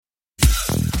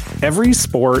Every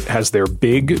sport has their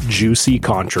big, juicy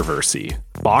controversy.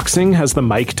 Boxing has the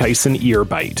Mike Tyson ear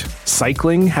bite.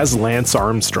 Cycling has Lance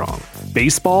Armstrong.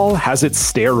 Baseball has its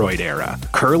steroid era.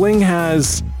 Curling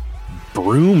has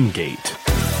Broomgate.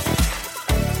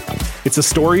 It's a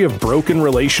story of broken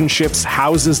relationships,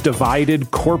 houses divided,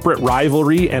 corporate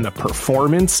rivalry, and a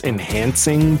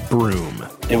performance-enhancing broom.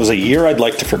 It was a year I'd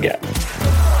like to forget.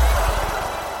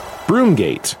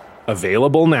 Broomgate.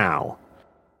 Available now.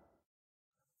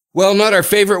 Well, not our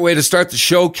favorite way to start the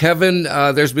show, Kevin.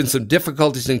 There's been some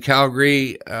difficulties in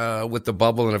Calgary with the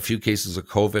bubble and a few cases of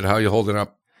COVID. How are you holding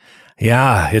up?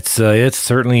 Yeah, it's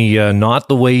certainly not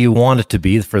the way you want it to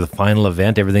be for the final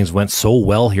event. Everything's went so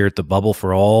well here at the bubble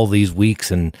for all these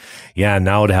weeks, and yeah,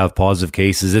 now to have positive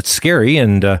cases, it's scary.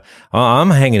 And I'm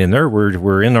hanging in there.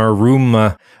 We're in our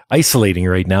room isolating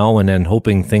right now, and then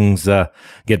hoping things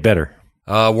get better.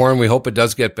 Warren, we hope it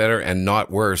does get better and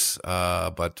not worse.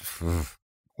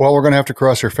 Well, we're going to have to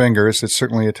cross our fingers. It's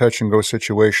certainly a touch-and-go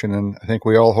situation, and I think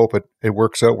we all hope it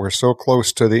works out. We're so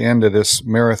close to the end of this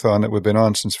marathon that we've been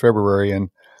on since February,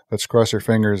 and let's cross our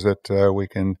fingers that we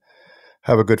can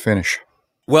have a good finish.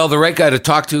 Well, the right guy to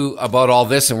talk to about all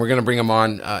this, and we're going to bring him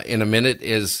on in a minute,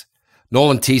 is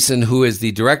Nolan Thiessen, who is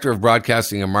the Director of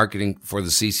Broadcasting and Marketing for the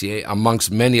CCA, amongst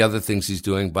many other things he's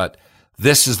doing. But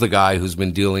this is the guy who's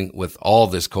been dealing with all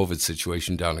this COVID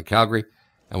situation down in Calgary,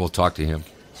 and we'll talk to him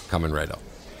coming right up.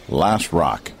 Last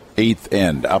Rock, 8th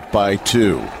end, up by 2.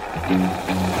 Should be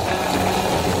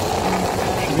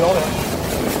all there.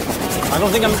 I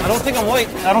don't think I'm white.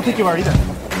 I don't think you are either.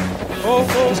 Oh,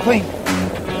 it's clean.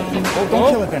 Oh,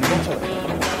 don't kill it, Ben. Don't kill it.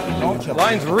 Don't kill it.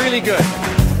 Line's really good.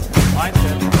 Line's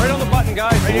good. Right on the button,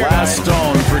 guys. Right here, Last guys.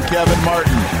 stone for Kevin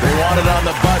Martin. They want it on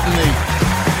the button.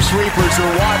 The sweepers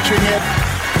are watching it.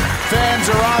 Fans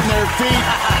are on their feet.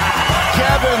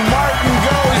 Kevin Martin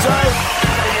goes out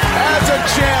as a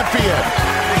champion.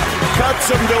 Cuts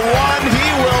him to 1. He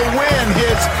will win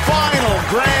his final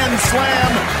Grand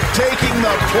Slam, taking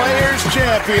the Players'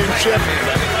 Championship.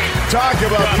 Talk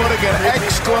about putting an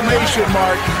exclamation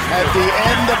mark at the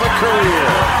end of a career.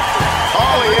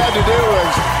 All he had to do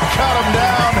was cut him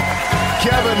down.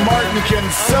 Kevin Martin can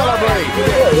celebrate.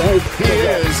 He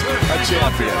is a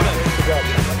champion.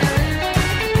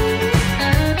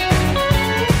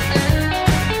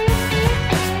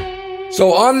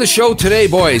 So on the show today,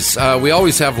 boys, we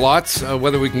always have lots,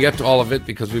 whether we can get to all of it,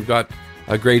 because we've got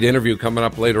a great interview coming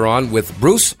up later on with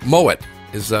Bruce Mowat.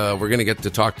 We're going to get to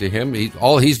talk to him.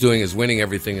 All he's doing is winning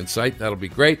everything in sight. That'll be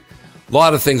great. A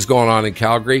lot of things going on in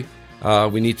Calgary.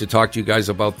 We need to talk to you guys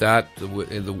about that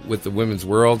with the Women's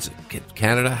Worlds.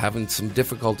 Canada having some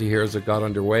difficulty here as it got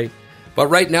underway. But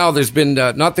right now, there's been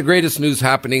not the greatest news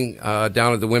happening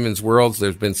down at the Women's Worlds.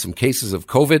 There's been some cases of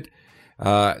COVID.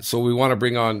 So we want to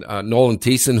bring on Nolan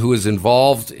Thiessen, who is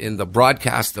involved in the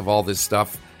broadcast of all this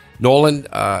stuff. Nolan,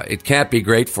 it can't be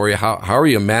great for you. How are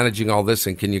you managing all this,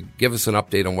 and can you give us an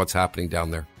update on what's happening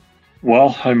down there?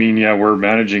 Well, I mean, yeah, we're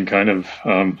managing kind of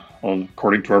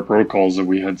according to our protocols that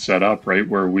we had set up, right,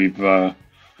 where we've,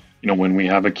 when we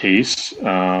have a case,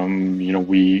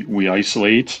 we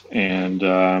isolate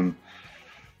and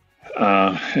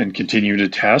continue to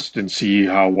test and see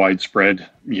how widespread,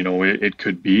 it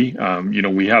could be.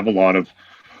 We have a lot of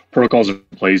protocols in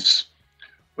place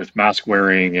with mask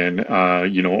wearing and,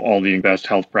 all the best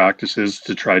health practices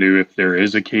to try to, if there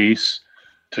is a case,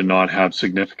 to not have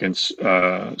significant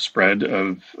spread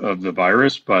of the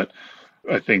virus. But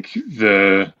I think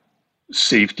the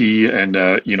safety and,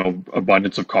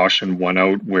 abundance of caution won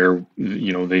out where,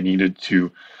 they needed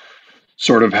to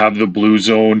sort of have the blue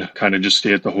zone, kind of just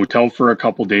stay at the hotel for a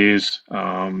couple days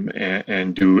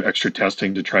and do extra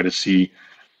testing to try to see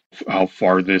how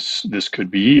far this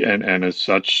could be. And as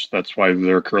such, that's why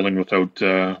they're curling without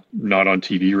not on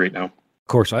TV right now. Of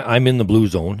course, I'm in the blue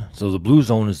zone. So the blue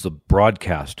zone is the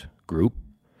broadcast group,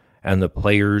 and the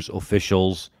players,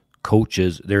 officials,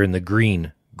 coaches, they're in the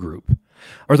green group.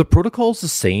 Are the protocols the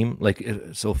same? Like,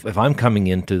 so if I'm coming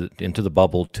into the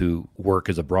bubble to work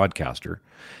as a broadcaster,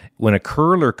 when a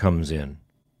curler comes in,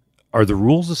 are the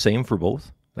rules the same for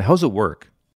both? How does it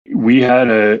work? We had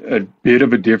a bit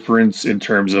of a difference in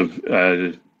terms of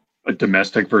a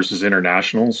domestic versus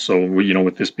international. So,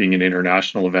 with this being an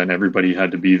international event, everybody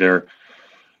had to be there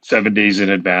 7 days in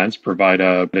advance, provide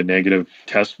a negative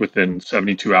test within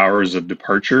 72 hours of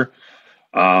departure.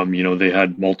 They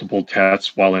had multiple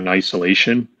tests while in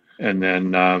isolation, and then,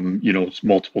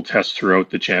 multiple tests throughout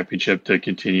the championship to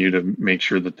continue to make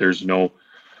sure that there's no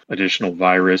additional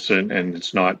virus and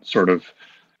it's not sort of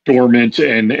dormant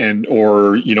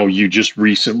or you just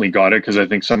recently got it. Because I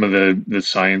think some of the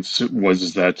science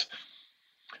was that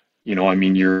I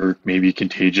mean, you're maybe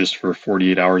contagious for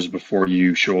 48 hours before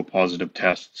you show a positive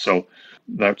test. So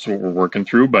that's what we're working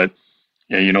through. But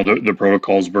yeah, the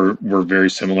protocols were very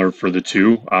similar for the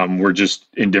two. We're just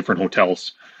in different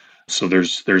hotels. So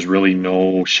there's really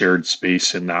no shared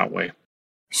space in that way.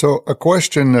 So a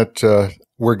question that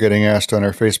we're getting asked on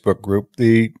our Facebook group,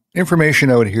 the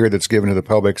information out here that's given to the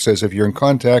public says if you're in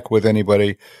contact with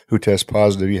anybody who tests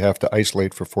positive, you have to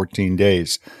isolate for 14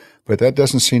 days. But that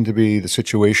doesn't seem to be the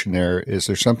situation there. Is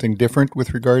there something different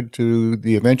with regard to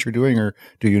the event you're doing, or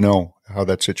do you know how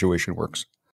that situation works?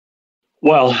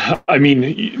 Well, I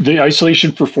mean, the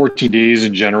isolation for 14 days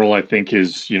in general, I think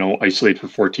is, isolate for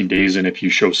 14 days. And if you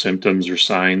show symptoms or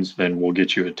signs, then we'll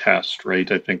get you a test,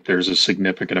 right? I think there's a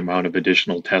significant amount of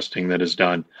additional testing that is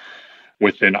done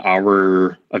within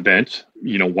our event,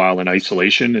 while in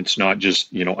isolation. It's not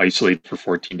just, isolate for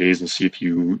 14 days and see if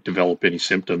you develop any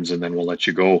symptoms and then we'll let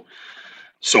you go.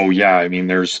 So, yeah, I mean,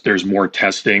 there's more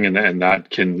testing and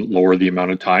that can lower the amount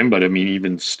of time. But I mean,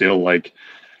 even still, like,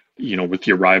 with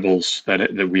the arrivals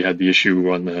that we had the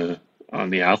issue on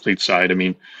the athlete side, I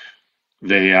mean,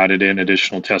 they added in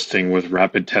additional testing with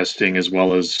rapid testing as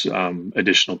well as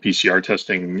additional PCR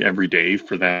testing every day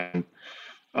for them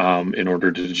in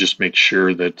order to just make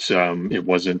sure that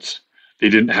they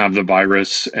didn't have the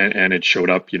virus and it showed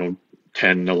up,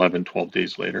 10, 11, 12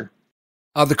 days later.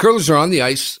 The curlers are on the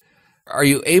ice. Are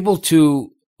you able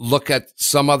to look at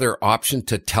some other option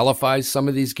to televise some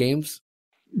of these games?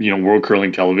 World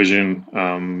Curling Television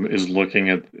is looking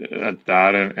at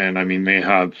that, and I mean they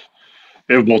have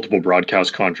multiple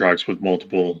broadcast contracts with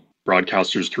multiple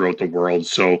broadcasters throughout the world.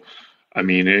 So, I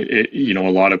mean, a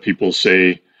lot of people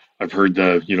say, I've heard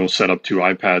set up 2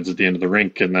 iPads at the end of the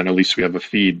rink, and then at least we have a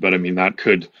feed. But I mean that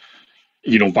could,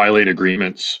 violate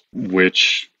agreements,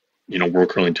 which World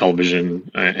Curling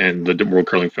Television and the World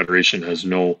Curling Federation has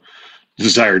no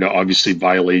desire to obviously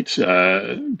violate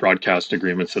broadcast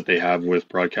agreements that they have with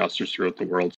broadcasters throughout the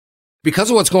world. Because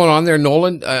of what's going on there,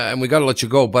 Nolan, and we got to let you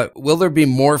go, but will there be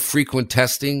more frequent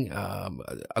testing?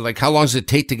 Like how long does it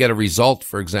take to get a result,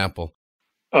 for example?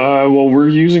 Well, we're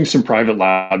using some private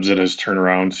labs that has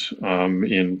turnaround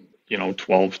in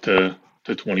 12 to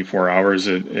 24 hours.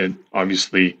 It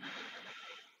obviously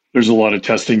there's a lot of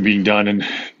testing being done in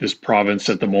this province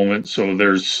at the moment, so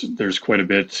there's quite a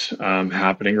bit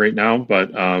happening right now.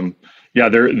 But yeah,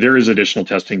 there is additional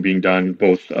testing being done,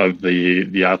 both of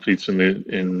the athletes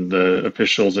in the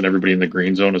officials and everybody in the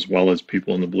green zone, as well as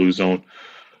people in the blue zone,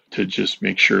 to just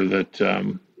make sure that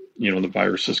the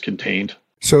virus is contained.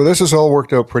 So this has all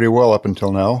worked out pretty well up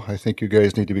until now. I think you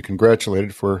guys need to be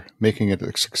congratulated for making it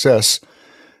a success.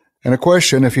 And a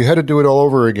question, if you had to do it all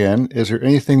over again, is there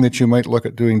anything that you might look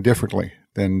at doing differently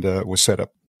than was set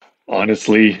up?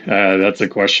 Honestly, that's a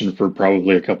question for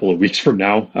probably a couple of weeks from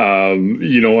now.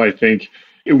 I think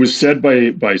it was said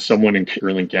by someone in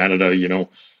Curling Canada,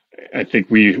 I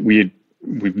think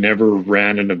we've never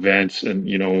ran an event, and,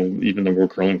 even the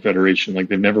World Curling Federation, like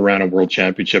they've never ran a world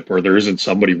championship where there isn't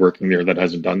somebody working there that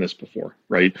hasn't done this before,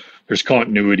 right? There's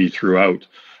continuity throughout.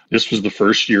 This was the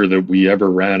first year that we ever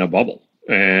ran a bubble.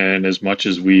 And as much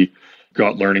as we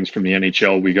got learnings from the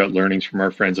NHL, we got learnings from our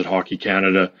friends at Hockey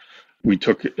Canada. We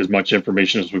took as much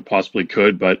information as we possibly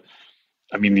could. But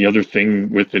I mean, the other thing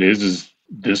with it is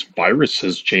this virus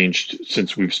has changed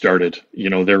since we've started.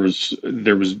 There was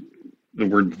the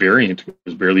word variant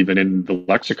was barely even in the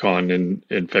lexicon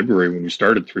in February when we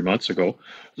started 3 months ago,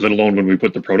 let alone when we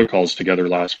put the protocols together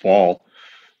last fall.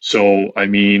 So, I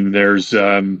mean, there's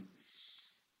always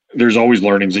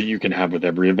learnings that you can have with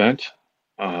every event.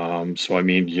 So, I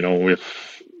mean,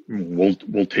 if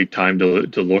we'll take time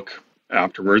to look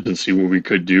afterwards and see what we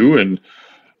could do. And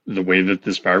the way that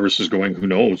this virus is going, who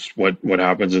knows what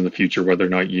happens in the future, whether or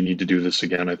not you need to do this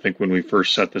again. I think when we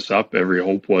first set this up, every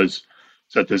hope was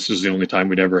that this is the only time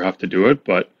we'd ever have to do it,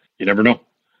 but you never know.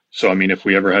 So, I mean, if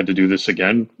we ever had to do this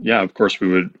again, yeah, of course we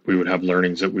would have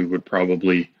learnings that we would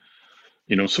probably,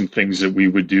 some things that we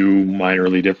would do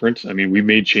minorly different. I mean, we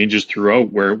made changes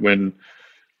throughout when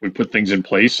we put things in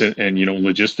place and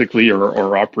logistically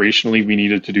or operationally, we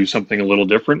needed to do something a little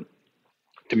different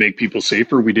to make people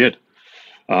safer. We did.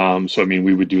 So, I mean,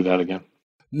 we would do that again.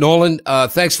 Nolan,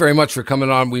 thanks very much for coming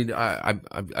on.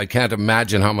 I can't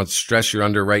imagine how much stress you're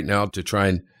under right now to try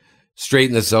and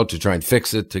straighten this out, to try and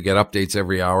fix it, to get updates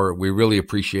every hour. We really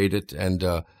appreciate it. And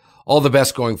all the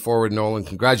best going forward, Nolan.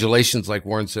 Congratulations, like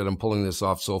Warren said, on pulling this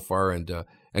off so far,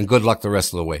 and good luck the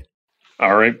rest of the way.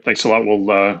 All right. Thanks a lot.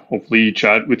 We'll hopefully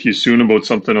chat with you soon about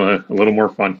something a little more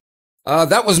fun.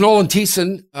 That was Nolan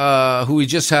Thiessen, who we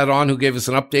just had on, who gave us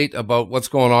an update about what's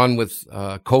going on with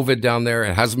COVID down there.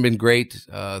 It hasn't been great.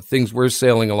 Things were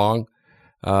sailing along.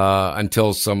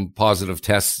 until some positive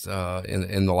tests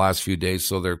in the last few days.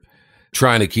 So they're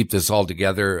trying to keep this all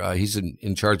together. He's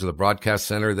in charge of the broadcast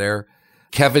center there.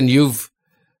 Kevin, you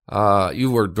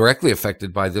were directly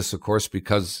affected by this, of course,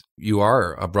 because you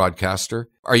are a broadcaster.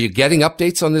 Are you getting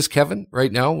updates on this, Kevin,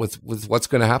 right now with what's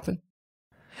going to happen?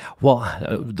 Well,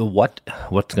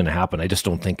 what's going to happen, I just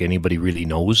don't think anybody really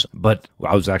knows. But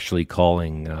I was actually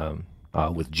calling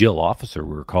with Jill Officer.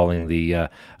 We were calling the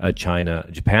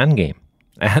China-Japan game.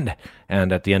 And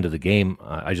at the end of the game,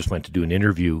 I just went to do an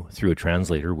interview through a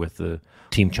translator with the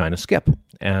Team China skip.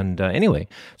 And anyway,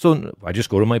 so I just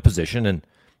go to my position,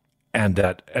 and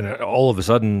all of a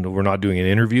sudden, we're not doing an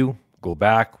interview. Go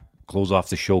back, close off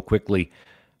the show quickly,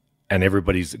 and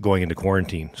everybody's going into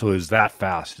quarantine. So it was that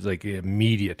fast. It's like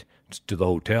immediate to the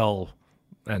hotel,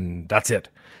 and that's it.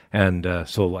 And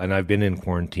and I've been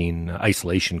in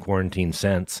isolation quarantine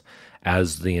since,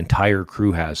 as the entire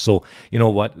crew has. So you know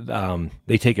what?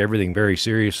 They take everything very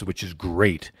serious, which is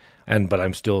great. But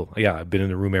I'm still, I've been in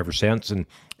the room ever since.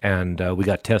 And we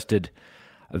got tested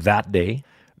that day,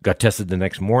 got tested the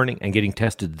next morning, and getting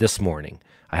tested this morning.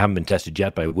 I haven't been tested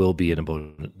yet, but I will be in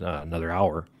about another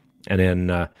hour. And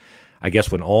then I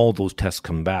guess when all those tests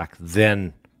come back,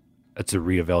 then it's a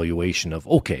reevaluation of,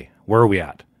 okay, where are we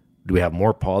at? Do we have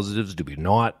more positives? Do we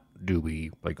not?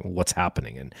 What's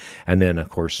happening? And then, of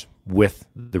course, with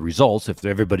the results, if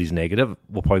everybody's negative,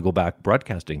 we'll probably go back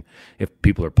broadcasting. If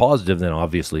people are positive, then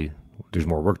obviously there's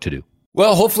more work to do.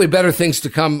 Well, hopefully better things to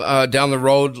come down the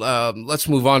road. Let's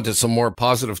move on to some more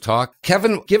positive talk.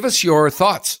 Kevin, give us your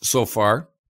thoughts so far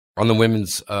on the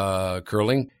women's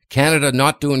curling. Canada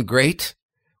not doing great.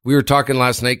 We were talking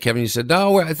last night, Kevin. You said,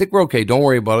 no, I think we're okay. Don't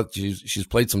worry about it. She's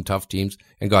played some tough teams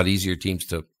and got easier teams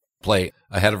to play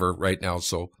ahead of her right now.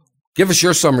 So give us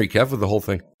your summary, Kev, of the whole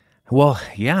thing. Well,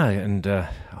 yeah, and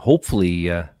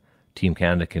hopefully Team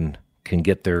Canada can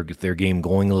get their game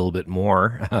going a little bit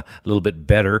more, a little bit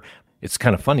better. It's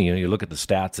kind of funny, you look at the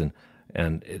stats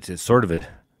and it's sort of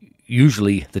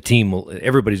usually the team,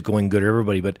 everybody's going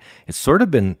good, but it's sort of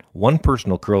been one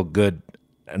person will curl good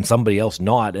and somebody else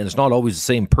not, and it's not always the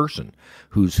same person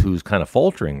who's kind of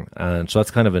faltering, and so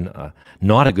that's kind of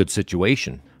not a good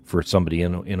situation for somebody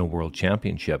in a world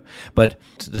championship. But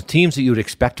the teams that you would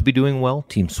expect to be doing well,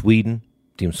 Team Sweden,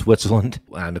 Team Switzerland,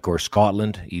 and of course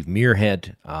Scotland, Eve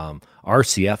Muirhead,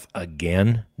 RCF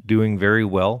again doing very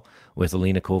well with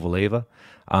Alina Kovaleva.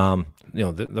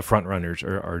 The front runners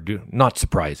are not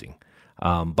surprising.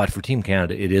 But for Team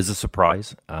Canada, it is a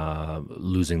surprise,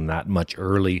 losing that much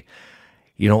early.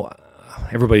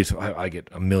 I get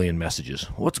a million messages.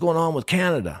 What's going on with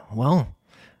Canada? Well,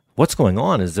 what's going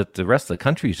on is that the rest of the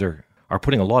countries are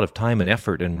putting a lot of time and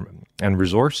effort and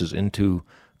resources into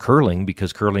curling,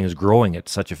 because curling is growing at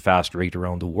such a fast rate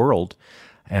around the world.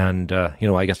 And,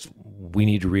 I guess we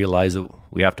need to realize that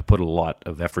we have to put a lot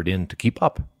of effort in to keep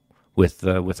up with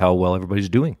how well everybody's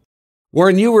doing.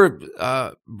 Warren, you were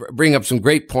bringing up some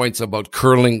great points about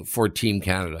curling for Team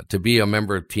Canada, to be a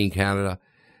member of Team Canada.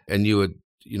 And you had,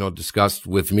 discussed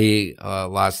with me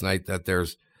last night that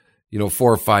there's, 4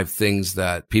 or 5 things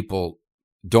that people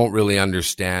don't really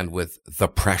understand with the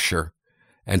pressure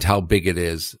and how big it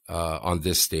is on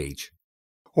this stage.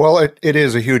 Well, it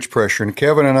is a huge pressure. And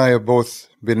Kevin and I have both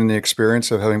been in the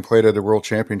experience of having played at the World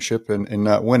Championship and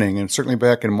not winning. And certainly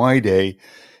back in my day,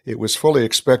 it was fully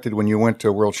expected when you went to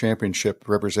a World Championship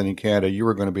representing Canada, you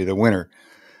were going to be the winner.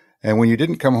 And when you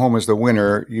didn't come home as the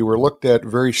winner, you were looked at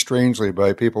very strangely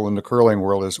by people in the curling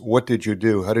world as, what did you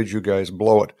do? How did you guys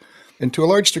blow it? And to a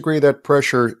large degree, that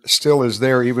pressure still is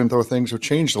there, even though things have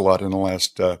changed a lot in the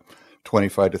last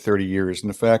 25 to 30 years. And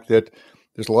the fact that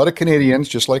there's a lot of Canadians,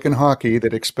 just like in hockey,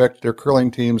 that expect their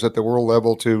curling teams at the world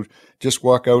level to just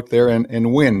walk out there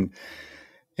and win.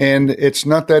 And it's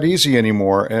not that easy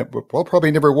anymore. Well, probably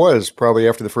never was, probably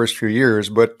after the first few years.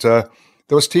 But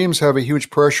those teams have a huge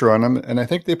pressure on them. And I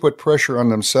think they put pressure on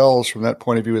themselves from that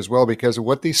point of view as well, because of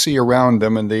what they see around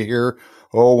them. And they hear,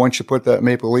 once you put that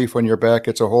maple leaf on your back,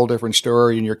 it's a whole different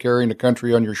story, and you're carrying the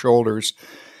country on your shoulders.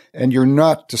 And you're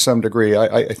not, to some degree.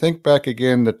 I think back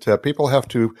again that people have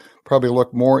to probably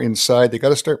look more inside. They got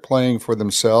to start playing for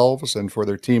themselves and for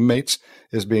their teammates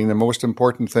as being the most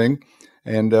important thing.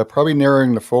 And probably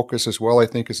narrowing the focus as well, I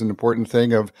think, is an important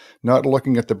thing, of not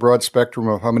looking at the broad spectrum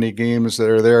of how many games that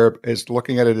are there, is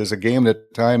looking at it as a game at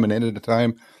a time, an end at a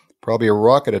time, probably a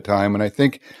rock at a time. And I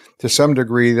think to some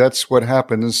degree that's what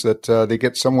happens, that they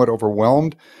get somewhat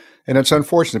overwhelmed. And it's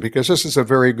unfortunate, because this is a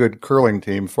very good curling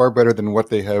team, far better than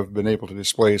what they have been able to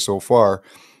display so far.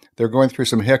 They're going through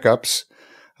some hiccups,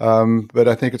 but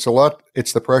I think it's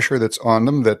the pressure that's on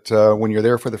them, that when you're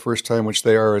there for the first time, which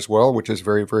they are as well, which is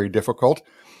very, very difficult.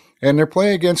 And they're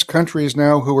playing against countries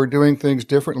now who are doing things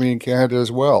differently in Canada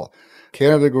as well.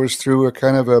 Canada goes through a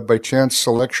kind of a by chance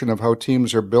selection of how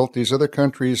teams are built. These other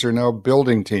countries are now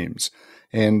building teams.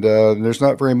 And there's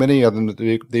not very many of them that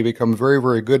they become very,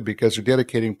 very good because they're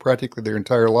dedicating practically their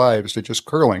entire lives to just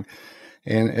curling.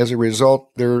 And as a result,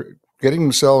 they're getting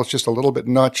themselves just a little bit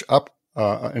notch up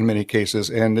in many cases.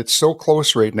 And it's so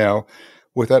close right now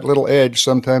with that little edge.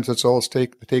 Sometimes that's all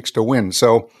it takes to win.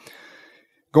 So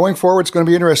going forward, it's going to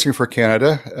be interesting for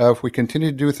Canada. If we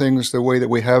continue to do things the way that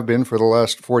we have been for the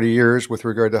last 40 years with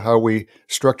regard to how we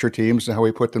structure teams and how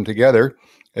we put them together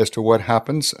as to what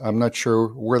happens, I'm not sure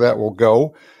where that will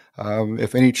go.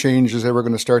 If any change is ever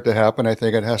going to start to happen, I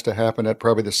think it has to happen at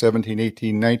probably the 17,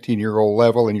 18, 19-year-old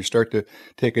level, and you start to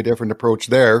take a different approach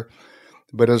there.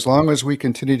 But as long as we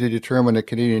continue to determine a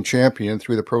Canadian champion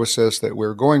through the process that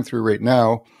we're going through right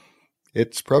now,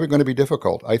 it's probably going to be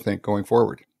difficult, I think, going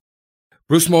forward.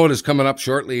 Bruce Mowat is coming up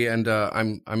shortly, and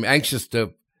I'm anxious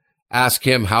to ask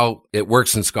him how it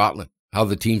works in Scotland, how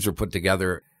the teams are put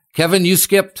together. Kevin, you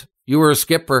skipped. You were a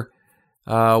skipper.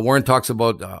 Warren talks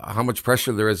about how much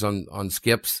pressure there is on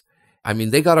skips. I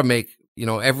mean, they got to make,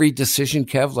 every decision,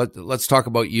 Kev. Let's talk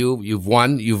about you. You've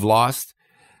won. You've lost.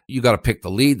 You got to pick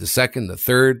the lead, the second, the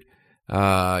third.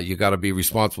 You got to be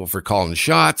responsible for calling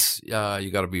shots. You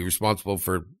got to be responsible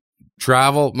for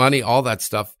travel, money, all that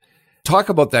stuff. Talk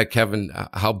about that, Kevin,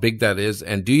 how big that is.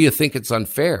 And do you think it's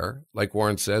unfair, like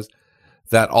Warren says,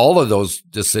 that all of those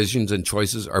decisions and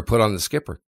choices are put on the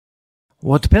skipper?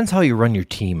 Well, it depends how you run your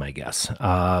team, I guess,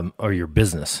 or your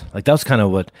business. Like that was kind of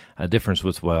what a difference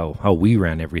with how we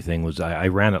ran everything was. I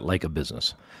ran it like a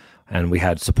business, and we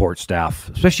had support staff,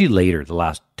 especially later, the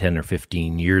last 10 or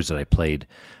 15 years that I played.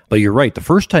 But you're right. The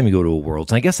first time you go to a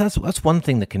Worlds, and I guess that's one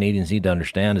thing that Canadians need to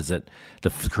understand is that the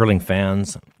curling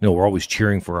fans, we're always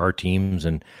cheering for our teams.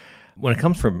 And when it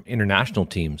comes from international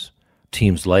teams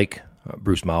like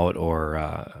Bruce Mowat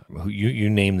or you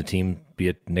name the team, be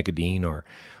it Nicodine or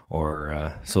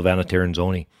Silvana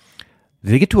Terranzoni,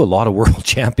 they get to a lot of world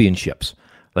championships.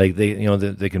 Like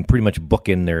they can pretty much book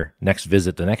in their next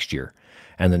visit the next year,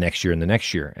 and the next year and the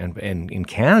next year. And in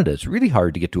Canada, it's really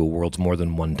hard to get to a Worlds more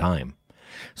than one time.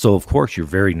 So, of course, you're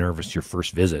very nervous your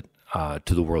first visit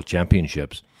to the World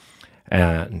Championships,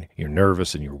 and you're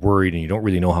nervous and you're worried and you don't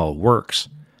really know how it works.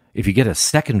 If you get a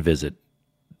second visit,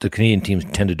 the Canadian teams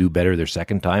tend to do better their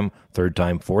second time, third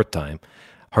time, fourth time.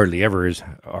 Hardly ever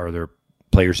are there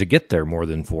players that get there more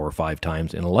than 4 or 5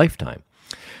 times in a lifetime.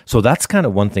 So that's kind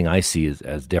of one thing I see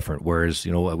as different. Whereas,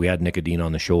 we had Nicodine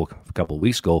on the show a couple of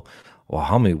weeks ago. Well,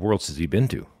 how many Worlds has he been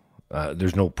to?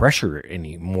 There's no pressure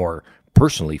anymore.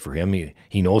 Personally for him,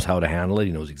 he knows how to handle it.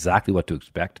 He knows exactly what to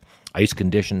expect. Ice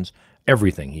conditions,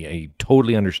 everything. He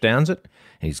totally understands it,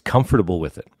 and he's comfortable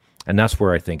with it. And that's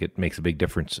where I think it makes a big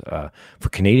difference for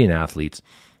Canadian athletes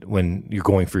when you're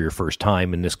going for your first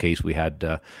time. In this case, we had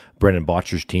Brendan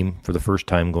Bottcher's team for the first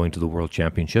time going to the World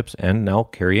Championships, and now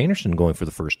Kerri Einarson going for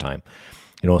the first time.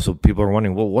 So people are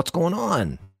wondering, well, what's going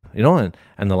on?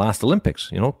 And the last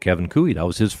Olympics, Kevin Cooey, that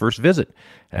was his first visit,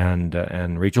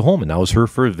 and Rachel Holman, that was her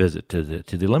first visit to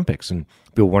the Olympics, and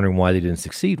people wondering why they didn't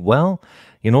succeed. Well,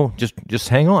 just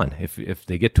hang on. If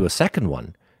they get to a second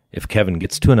one, if Kevin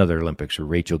gets to another Olympics, or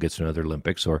Rachel gets to another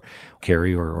Olympics, or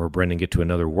Kerri or Brendan get to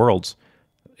another Worlds,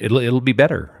 it'll be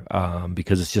better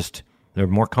because it's just they're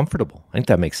more comfortable. I think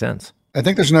that makes sense. I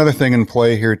think there's another thing in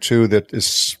play here too that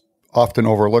is often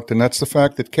overlooked, and that's the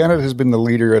fact that Canada has been the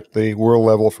leader at the world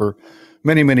level for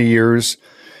many, many years.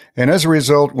 And as a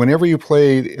result, whenever you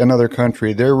play another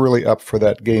country, they're really up for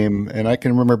that game. And I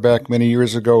can remember back many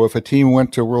years ago, if a team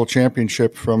went to a world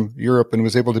championship from Europe and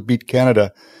was able to beat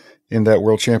Canada in that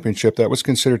world championship, that was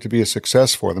considered to be a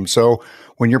success for them. So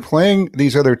when you're playing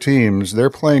these other teams, they're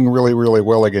playing really, really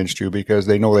well against you because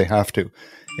they know they have to.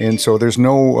 And so there's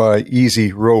no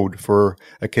easy road for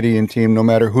a Canadian team, no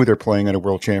matter who they're playing at a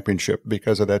world championship,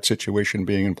 because of that situation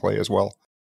being in play as well.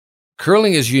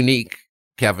 Curling is unique,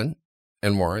 Kevin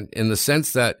and Warren, in the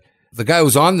sense that the guy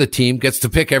who's on the team gets to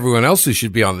pick everyone else who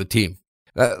should be on the team.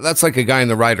 That's like a guy in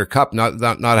the Ryder Cup not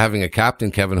having a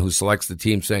captain, Kevin, who selects the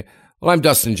team saying, well, I'm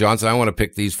Dustin Johnson. I want to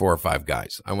pick these 4 or 5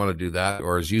 guys. I want to do that.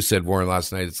 Or as you said, Warren,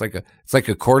 last night, it's like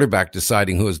a quarterback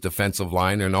deciding who his defensive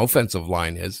line and offensive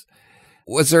line is.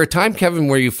 Was there a time, Kevin,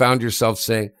 where you found yourself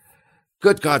saying,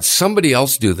 good God, somebody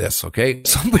else do this, okay?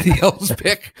 Somebody else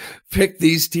pick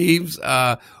these teams?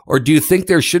 Or do you think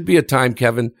there should be a time,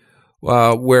 Kevin,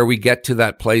 where we get to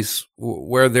that place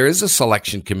where there is a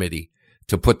selection committee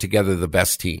to put together the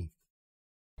best team?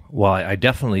 Well, I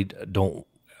definitely don't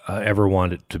ever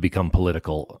want it to become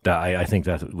political. I think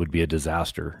that would be a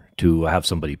disaster to have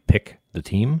somebody pick the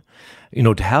team.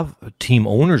 To have team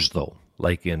owners though,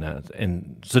 like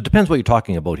and so it depends what you're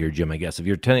talking about here, Jim, I guess. If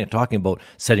you're talking about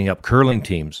setting up curling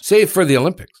teams. Say for the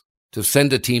Olympics, to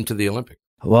send a team to the Olympics.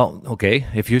 Well, okay,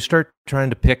 if you start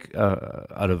trying to pick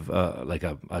out of like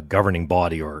a governing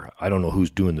body, or I don't know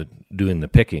who's doing the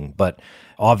picking, but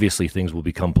obviously things will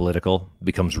become political,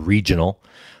 becomes regional.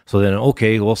 So then,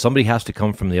 okay, well, somebody has to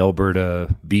come from the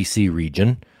Alberta, BC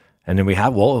region. And then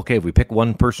if we pick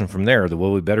one person from there,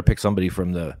 we better pick somebody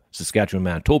from the Saskatchewan,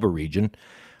 Manitoba region.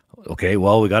 Okay,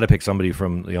 well, we got to pick somebody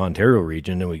from the Ontario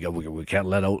region, and we can't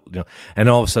let out, and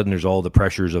all of a sudden there's all the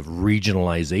pressures of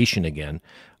regionalization again,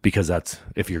 because that's,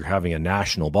 if you're having a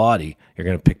national body, you're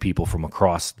going to pick people from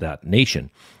across that nation,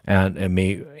 and it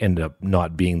may end up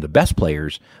not being the best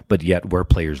players, but yet where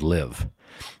players live.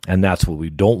 And that's what we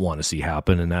don't want to see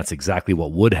happen, and that's exactly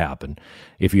what would happen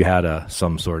if you had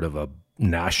some sort of a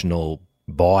national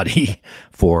body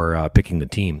for picking the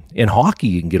team. In hockey,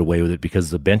 you can get away with it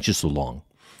because the bench is so long.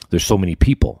 There's so many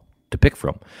people to pick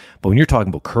from. But when you're talking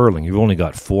about curling, you've only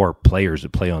got 4 players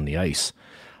that play on the ice.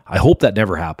 I hope that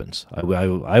never happens.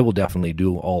 I will definitely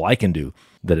do all I can do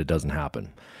that it doesn't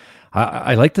happen.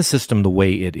 I like the system the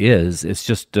way it is. It's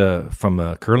just from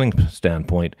a curling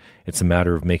standpoint, it's a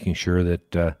matter of making sure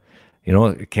that,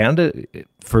 Canada,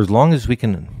 for as long as we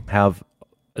can have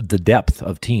the depth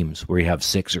of teams where you have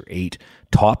 6 or 8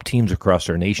 top teams across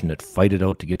our nation that fight it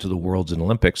out to get to the Worlds and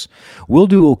Olympics, we'll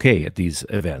do okay at these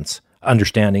events,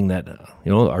 understanding that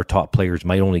our top players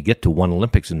might only get to one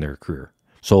Olympics in their career.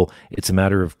 So it's a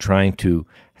matter of trying to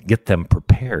get them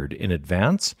prepared in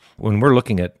advance. When we're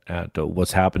looking at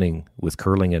what's happening with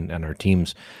curling and our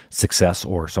team's success,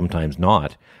 or sometimes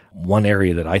not, one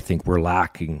area that I think we're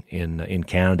lacking in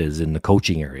Canada is in the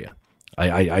coaching area.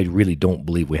 I really don't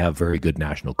believe we have very good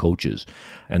national coaches,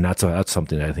 and that's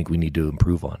something that I think we need to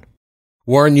improve on.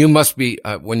 Warren, you must be,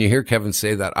 when you hear Kevin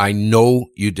say that, I know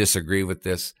you disagree with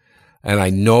this, and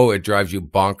I know it drives you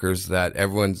bonkers that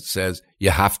everyone says you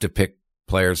have to pick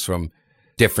players from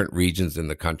different regions in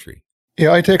the country.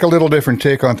 Yeah, I take a little different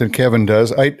take on it than Kevin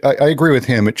does. I agree with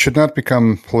him. It should not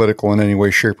become political in any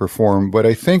way, shape, or form, but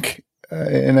I think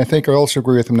I also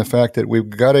agree with him the fact that we've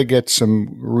got to get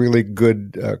some really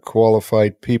good,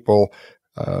 qualified people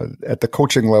at the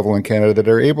coaching level in Canada that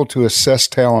are able to assess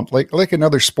talent like in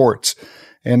other sports.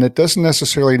 And it doesn't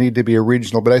necessarily need to be a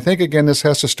regional, but I think, again, this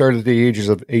has to start at the ages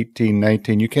of 18,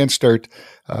 19. You can't start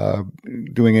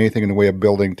doing anything in the way of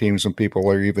building teams when people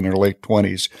are even in their late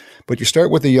 20s. But you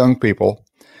start with the young people.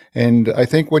 And I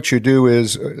think what you do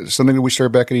is something that we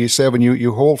started back in 87.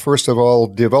 You hold, first of all,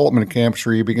 development camps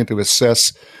where you begin to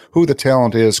assess who the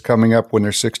talent is coming up when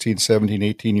they're 16, 17,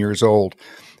 18 years old.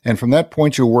 And from that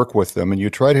point, you work with them and you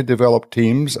try to develop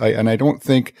teams. I don't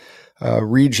think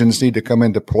regions need to come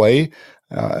into play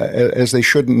as they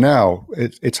shouldn't now.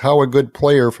 It's how a good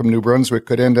player from New Brunswick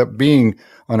could end up being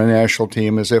on a national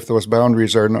team, as if those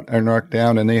boundaries are knocked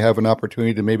down and they have an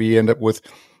opportunity to maybe end up with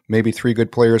maybe 3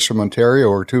 good players from Ontario,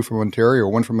 or 2 from Ontario, or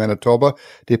 1 from Manitoba,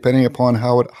 depending upon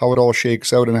how it all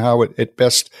shakes out and how it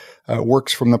best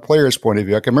works from the player's point of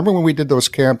view. I can remember when we did those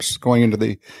camps going into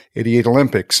the 88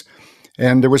 Olympics,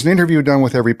 and there was an interview done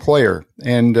with every player.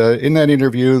 And in that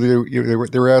interview,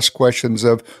 they were asked questions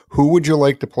of, who would you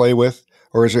like to play with,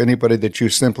 or is there anybody that you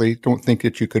simply don't think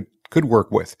that you could work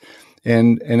with?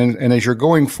 And as you're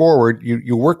going forward,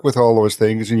 you work with all those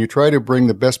things and you try to bring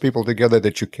the best people together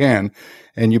that you can,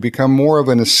 and you become more of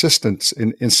an insistent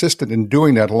in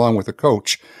doing that along with the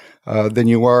coach than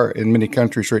you are in many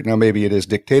countries right now. Maybe it is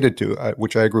dictated to,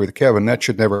 which I agree with Kevin. That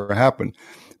should never happen.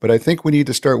 But I think we need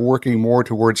to start working more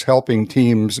towards helping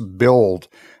teams build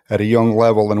at a young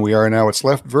level than we are now. It's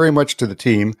left very much to the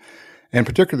team, and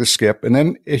particularly the skip. And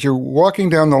then as you're walking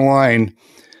down the line,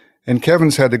 and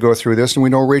Kevin's had to go through this, and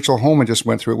we know Rachel Homan just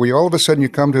went through it, where all of a sudden you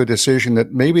come to a decision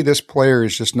that maybe this player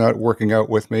is just not working out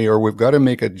with me, or we've got to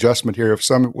make adjustment here of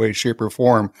some way, shape, or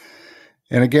form.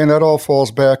 And again, that all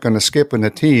falls back on the skip and the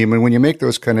team. And when you make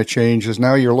those kind of changes,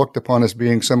 now you're looked upon as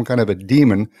being some kind of a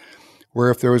demon, where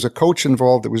if there was a coach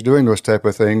involved that was doing those type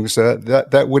of things,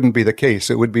 that wouldn't be the case.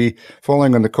 It would be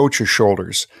falling on the coach's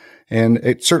shoulders. And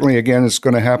it certainly, again, is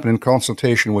going to happen in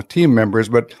consultation with team members.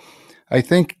 But I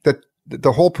think that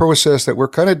the whole process that we're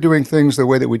kind of doing things the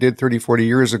way that we did 30, 40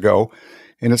 years ago,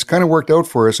 and it's kind of worked out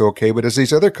for us okay. But as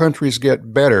these other countries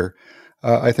get better,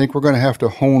 I think we're going to have to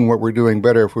hone what we're doing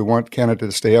better if we want Canada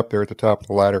to stay up there at the top of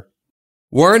the ladder.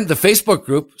 Warren, the Facebook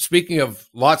group, speaking of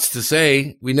lots to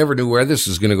say, we never knew where this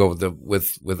was going to go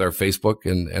with our Facebook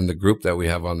and the group that we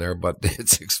have on there, but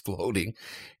it's exploding,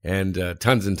 and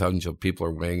tons and tons of people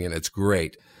are weighing in. It's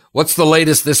great. What's the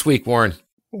latest this week, Warren?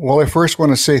 Well, I first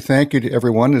want to say thank you to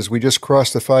everyone as we just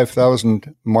crossed the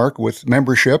 5,000 mark with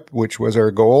membership, which was our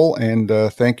goal. And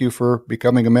thank you for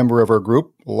becoming a member of our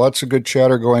group. Lots of good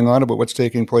chatter going on about what's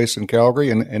taking place in Calgary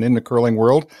and in the curling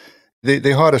world.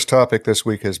 The hottest topic this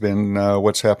week has been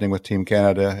what's happening with Team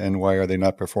Canada and why are they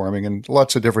not performing, and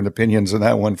lots of different opinions on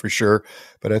that one for sure.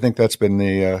 But I think that's been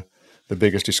the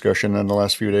biggest discussion in the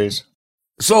last few days.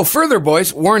 So further,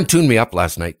 boys, Warren tuned me up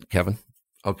last night, Kevin.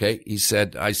 Okay,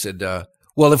 I said,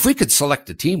 well, if we could select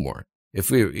a team, Warren,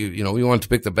 if we wanted to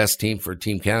pick the best team for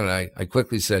Team Canada, I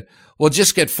quickly said, well,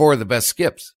 just get 4 of the best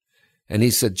skips. And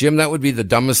he said, Jim, that would be the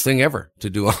dumbest thing ever to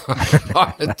do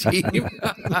on a team.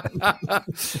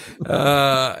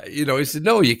 He said,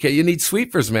 no, you can't. You need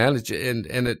sweepers, man.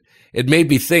 And it made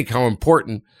me think how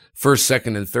important first,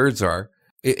 second, and thirds are.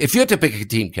 If you had to pick a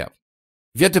team, Kev,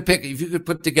 if you could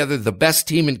put together the best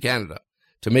team in Canada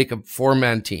to make a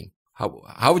 4-man team,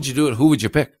 how would you do it? Who would you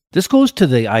pick? This goes to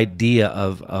the idea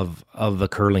of a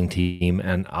curling team,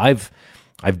 and I've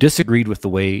disagreed with the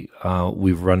way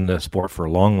we've run the sport for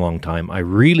a long, long time. I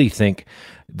really think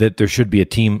that there should be a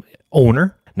team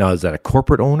owner. Now, is that a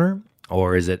corporate owner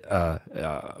or is it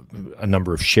a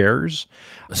number of shares?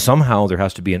 Somehow there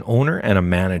has to be an owner and a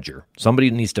manager.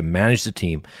 Somebody needs to manage the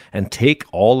team and take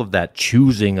all of that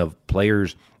choosing of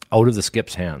players out of the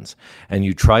skip's hands, and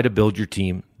you try to build your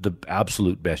team the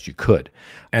absolute best you could.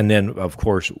 And then, of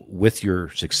course, with your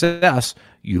success,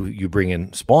 you bring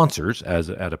in sponsors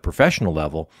at a professional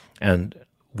level, and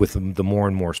with the more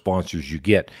and more sponsors you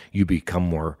get, you become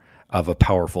more of a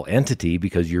powerful entity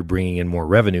because you're bringing in more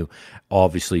revenue.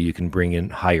 Obviously, you can bring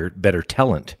in better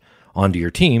talent onto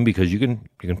your team because you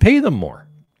can pay them more.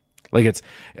 Like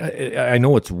I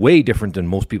know it's way different than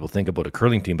most people think about a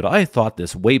curling team, but I thought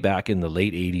this way back in the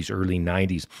late 80s, early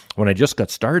 90s when I just got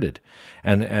started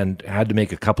and had to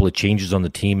make a couple of changes on the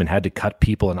team and had to cut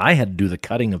people, and I had to do the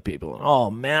cutting of people. And oh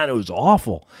man, it was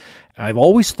awful. I've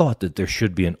always thought that there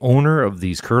should be an owner of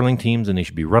these curling teams and they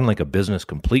should be run like a business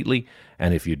completely.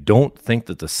 And if you don't think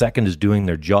that the second is doing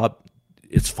their job,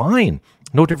 it's fine.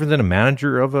 No different than a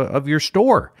manager of your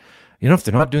store. If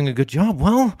they're not doing a good job,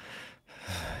 well,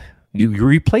 you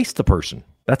replace the person.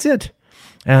 That's it.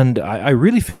 And I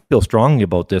really feel strongly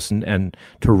about this and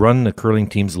to run the curling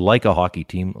teams like a hockey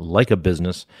team, like a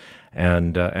business,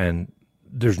 and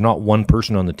there's not one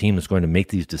person on the team that's going to make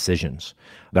these decisions.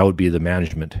 That would be the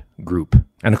management group.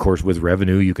 And of course, with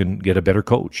revenue, you can get a better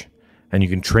coach and you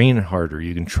can train harder.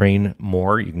 You can train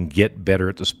more. You can get better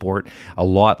at the sport, a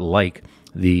lot like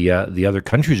the other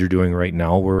countries are doing right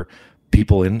now, where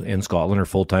people in Scotland are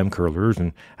full-time curlers.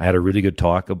 And I had a really good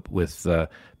talk with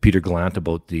Peter Gallant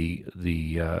about the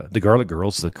Garlic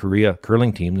Girls, the Korea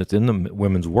curling team that's in the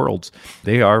women's worlds.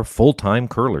 They are full-time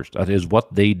curlers. That is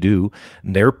what they do.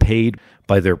 And they're paid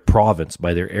by their province,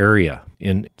 by their area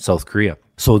in South Korea.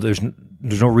 So there's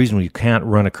no reason you can't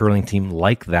run a curling team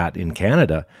like that in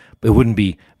Canada. It wouldn't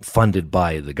be funded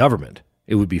by the government.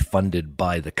 It would be funded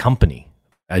by the company.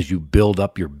 As you build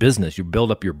up your business, you build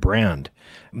up your brand,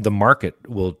 the market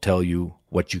will tell you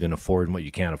what you can afford and what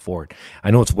you can't afford.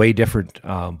 I know it's way different,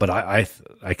 but I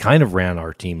kind of ran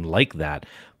our team like that.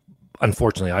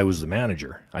 Unfortunately, I was the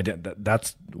manager.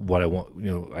 That's what I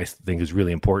want. I think is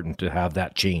really important to have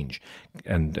that change.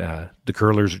 And the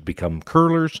curlers become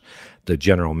curlers, the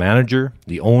general manager,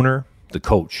 the owner, the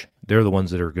coach. They're the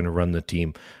ones that are going to run the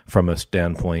team from a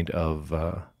standpoint of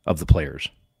the players.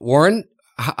 Warren,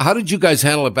 how did you guys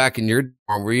handle it back in your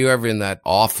dorm? Were you ever in that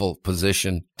awful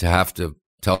position to have to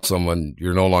tell someone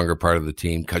you're no longer part of the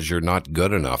team because you're not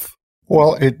good enough?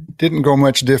 Well, it didn't go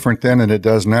much different then than it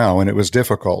does now, and it was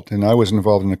difficult. And I was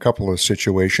involved in a couple of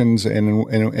situations, and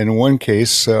in one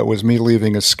case was me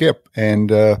leaving a skip.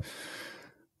 And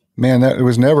man, that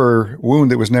was never wound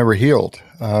that was never healed.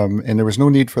 And there was no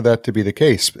need for that to be the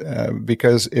case,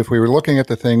 because if we were looking at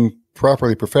the thing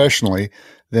properly professionally,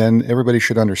 then everybody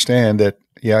should understand that,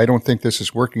 yeah, I don't think this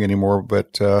is working anymore,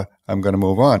 but I'm going to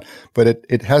move on. But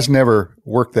it has never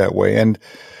worked that way. And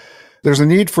there's a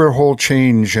need for a whole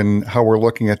change in how we're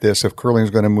looking at this if curling is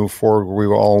going to move forward where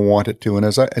we all want it to. And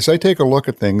as I take a look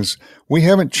at things, we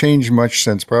haven't changed much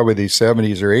since probably the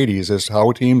 70s or 80s as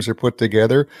how teams are put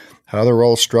together, how they're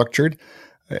all structured.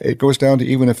 It goes down to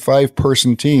even a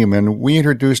 5-person team. And we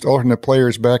introduced alternate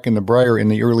players back in the Brier in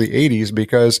the early 80s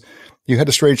because you had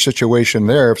a strange situation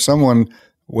there. If someone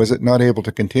was not able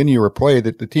to continue or play,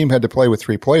 that the team had to play with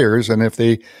 3 players. And if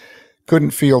they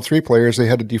couldn't field 3 players, they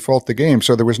had to default the game.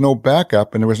 So there was no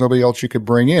backup and there was nobody else you could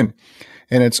bring in.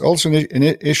 And it's also an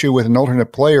issue with an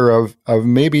alternate player of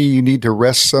maybe you need to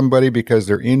rest somebody because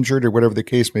they're injured or whatever the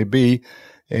case may be.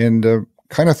 And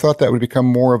kind of thought that would become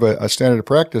more of a standard of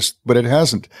practice, but it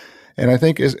hasn't. And I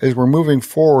think as we're moving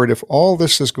forward, if all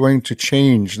this is going to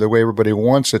change the way everybody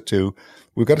wants it to,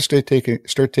 we've got to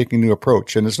start taking a new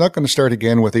approach. And it's not going to start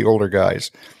again with the older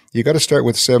guys. You got to start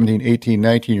with 17, 18,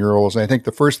 19-year-olds. And I think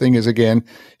the first thing is, again,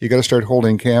 you got to start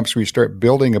holding camps where you start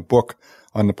building a book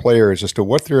on the players as to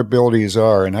what their abilities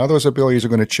are and how those abilities are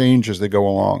going to change as they go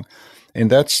along. And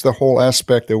that's the whole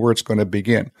aspect of where it's going to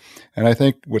begin. And I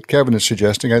think what Kevin is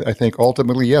suggesting, I think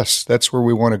ultimately, yes, that's where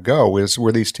we want to go, is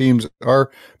where these teams are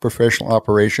professional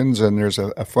operations and there's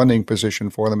a funding position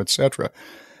for them, et cetera.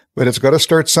 But it's got to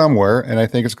start somewhere, and I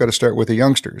think it's got to start with the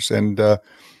youngsters. And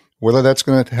whether that's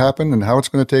going to happen and how it's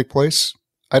going to take place,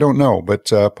 I don't know. But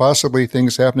possibly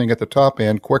things happening at the top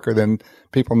end quicker than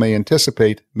people may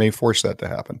anticipate may force that to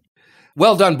happen.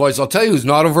 Well done, boys. I'll tell you who's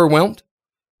not overwhelmed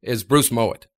is Bruce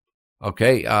Mowat.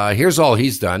 Okay, here's all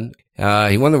he's done.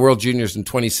 He won the World Juniors in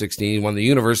 2016. He won the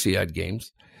Universiade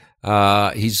Games.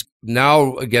 He's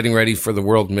now getting ready for the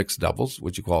World Mixed Doubles,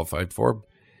 which he qualified for.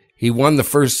 He won the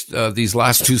first, these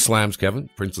last two slams, Kevin,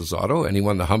 Princess Auto, and he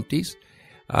won the Humpties.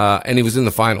 And he was in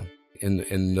the final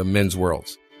in the men's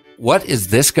worlds. What is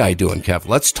this guy doing, Kev?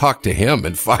 Let's talk to him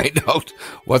and find out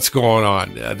what's going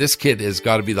on. This kid has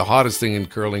got to be the hottest thing in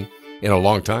curling in a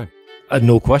long time.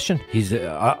 No question. He's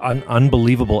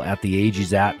unbelievable at the age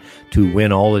he's at to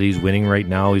win all that he's winning right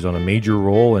now. He's on a major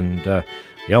role, and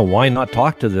why not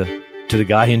talk to the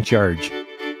guy in charge?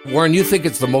 Warren, you think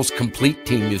it's the most complete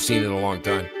team you've seen in a long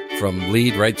time, from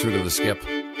lead right through to the skip?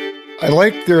 I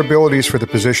like their abilities for the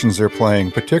positions they're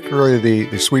playing, particularly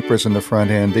the sweepers in the front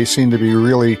end. They seem to be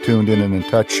really tuned in and in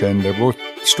touch, and they're both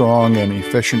strong and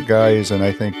efficient guys, and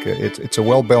I think it's a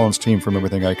well-balanced team from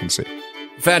everything I can see.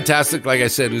 Fantastic. Like I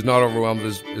said, who's not overwhelmed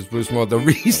is Bruce Mowat. The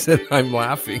reason I'm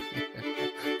laughing,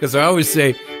 because I always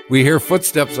say we hear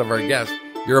footsteps of our guests.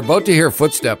 You're about to hear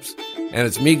footsteps, and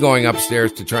it's me going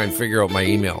upstairs to try and figure out my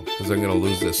email because I'm going to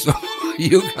lose this. So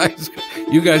you guys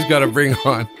got to bring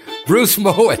on Bruce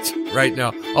Mowat right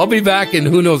now. I'll be back in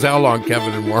who knows how long,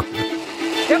 Kevin and Warren.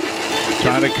 Yep.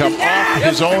 Trying to come off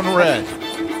his own red.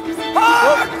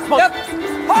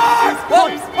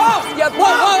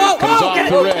 Comes off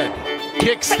the red.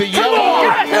 Kicks the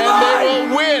yellow, and they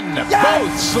will win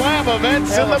both slam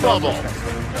events in the bubble.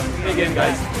 Again,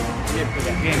 guys.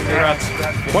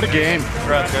 What a game.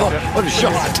 What a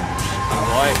shot.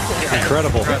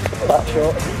 Incredible.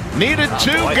 Needed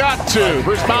to, got to.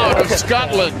 Bruce Mowat of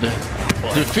Scotland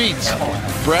defeats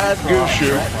Brad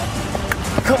Gushue.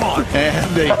 Come on.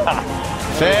 And the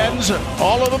fans,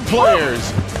 all of them players,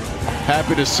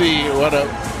 happy to see what a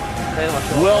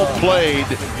well-played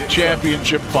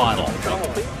championship final.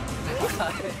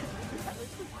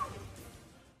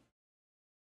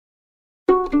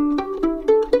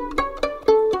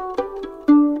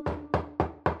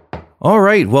 All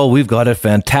right. Well, we've got a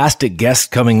fantastic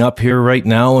guest coming up here right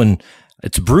now, and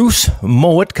it's Bruce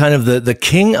Mowat, kind of the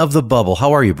king of the bubble.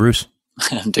 How are you, Bruce?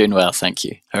 I'm doing well, thank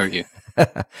you. How are you?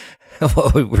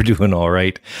 Well, we're doing all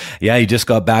right. Yeah, you just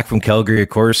got back from Calgary, of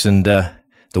course, and the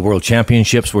World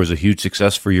Championships was a huge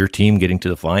success for your team getting to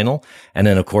the final. And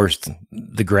then, of course,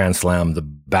 the Grand Slam, the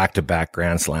back-to-back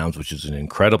Grand Slams, which is an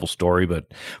incredible story.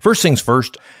 But first things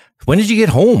first, when did you get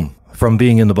home from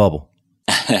being in the bubble?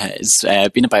 It's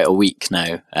been about a week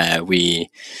now. We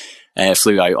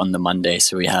flew out on the Monday,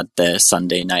 so we had the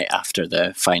Sunday night after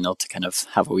the final to kind of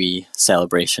have a wee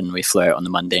celebration. We flew out on the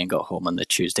Monday and got home on the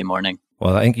Tuesday morning.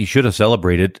 Well, I think you should have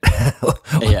celebrated.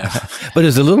 Yeah. But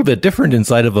it's a little bit different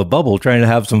inside of a bubble. Trying to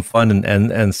have some fun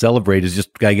and celebrate is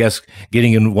just, I guess,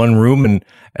 getting in one room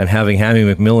and having Hammy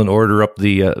McMillan order up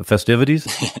the festivities.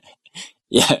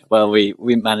 Yeah, well, we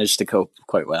managed to cope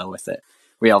quite well with it.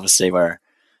 We obviously were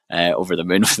over the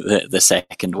moon with the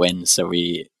second win, so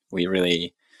we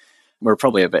really were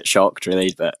probably a bit shocked,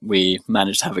 really, but we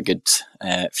managed to have a good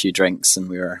few drinks and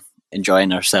we were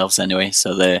enjoying ourselves anyway.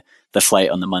 So the flight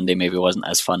on the Monday maybe wasn't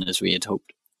as fun as we had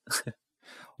hoped.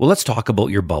 Well, let's talk about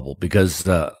your bubble because,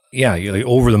 you're like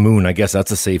over the moon. I guess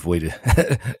that's a safe way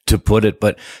to put it.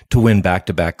 But to win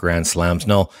back-to-back Grand Slams.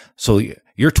 Now, so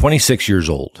you're 26 years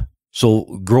old.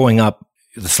 So growing up,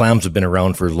 the slams have been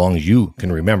around for as long as you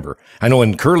can remember. I know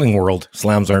in curling world,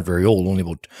 slams aren't very old, only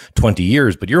about 20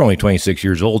 years, but you're only 26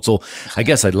 years old. So I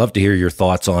guess I'd love to hear your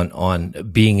thoughts on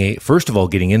being first of all,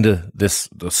 getting into the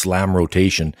slam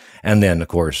rotation, and then, of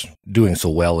course, doing so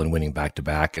well and winning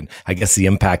back-to-back, and I guess the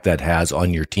impact that has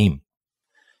on your team.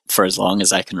 For as long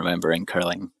as I can remember in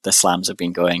curling, the slams have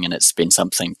been going, and it's been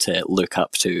something to look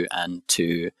up to and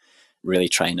to really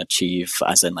try and achieve,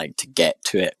 as in like to get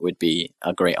to it would be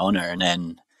a great honor. And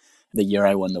then the year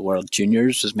I won the World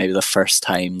Juniors was maybe the first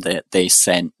time that they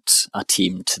sent a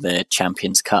team to the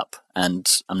Champions Cup.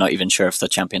 And I'm not even sure if the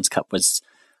Champions Cup was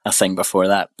a thing before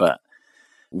that, but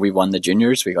we won the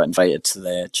juniors. We got invited to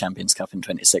the Champions Cup in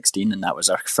 2016, and that was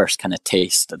our first kind of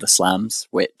taste of the slams,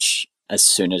 which as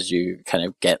soon as you kind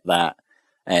of get that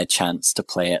chance to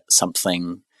play at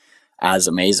something as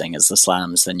amazing as the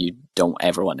slams, then you don't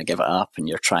ever want to give it up, and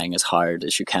you're trying as hard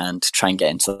as you can to try and get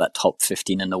into that top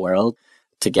 15 in the world,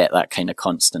 to get that kind of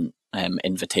constant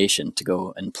invitation to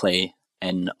go and play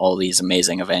in all these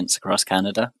amazing events across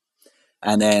Canada.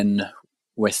 And then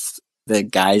with the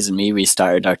guys and me, we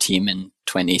started our team in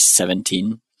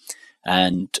 2017,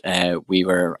 and we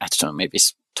were, I don't know, maybe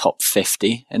top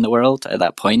 50 in the world at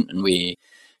that point, and we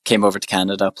came over to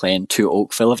Canada playing 2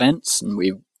 Oakville events, and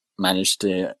we managed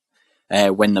to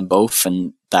win them both,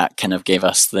 and that kind of gave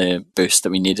us the boost that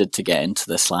we needed to get into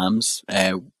the slams.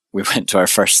 We went to our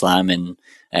first slam in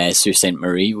Sault Ste.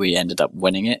 Marie. We ended up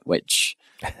winning it, which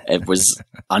it was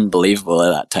unbelievable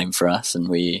at that time for us, and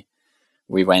we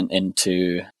went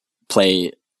into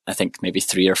play, I think, maybe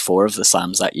 3 or 4 of the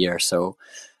slams that year. So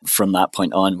from that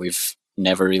point on, we've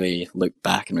never really looked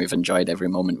back, and we've enjoyed every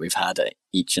moment we've had at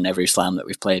each and every slam that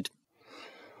we've played.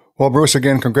 Well, Bruce,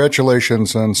 again,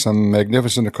 congratulations on some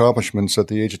magnificent accomplishments at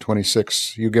the age of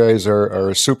 26. You guys are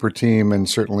a super team, and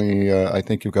certainly I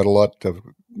think you've got a lot of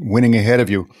winning ahead of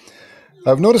you.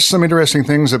 I've noticed some interesting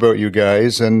things about you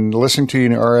guys, and listening to you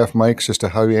in RF mics as to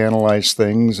how you analyze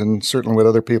things, and certainly what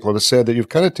other people have said, that you've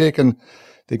kind of taken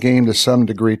the game to some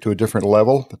degree to a different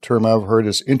level. The term I've heard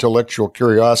is intellectual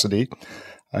curiosity.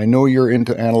 I know you're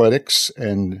into analytics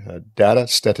and data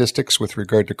statistics with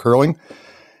regard to curling.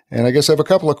 And I guess I have a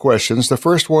couple of questions. The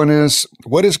first one is,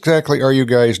 what exactly are you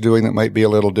guys doing that might be a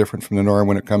little different from the norm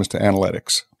when it comes to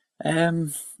analytics?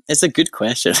 It's a good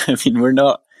question. I mean,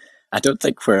 I don't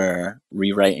think we're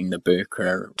rewriting the book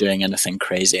or doing anything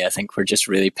crazy. I think we're just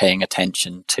really paying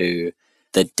attention to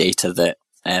the data that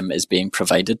is being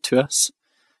provided to us.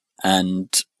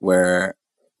 And we're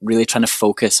really trying to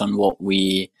focus on what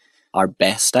we are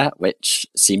best at, which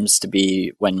seems to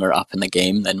be when we're up in the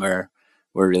game, then we're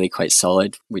really quite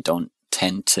solid. We don't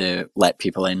tend to let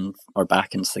people in or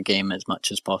back into the game as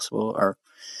much as possible, or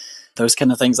those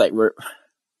kind of things. Like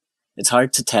it's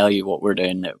hard to tell you what we're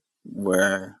doing that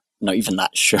we're not even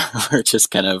that sure. We're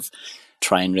just kind of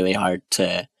trying really hard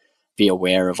to be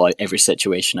aware of every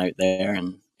situation out there,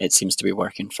 and it seems to be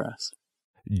working for us.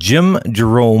 Jim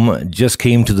Jerome just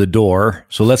came to the door,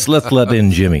 so let's let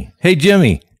in Jimmy. Hey,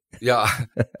 Jimmy. Yeah.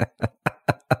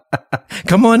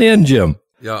 Come on in, Jim.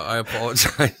 Yeah, I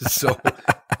apologize. So,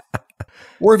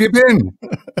 where have you been?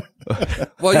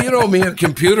 Well, you know me and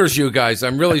computers, you guys.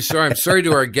 I'm really sorry. I'm sorry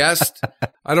to our guest.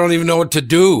 I don't even know what to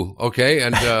do. Okay,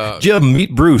 and Jim,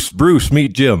 meet Bruce. Bruce,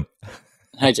 meet Jim.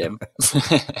 Hi, Jim.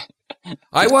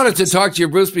 I wanted to talk to you,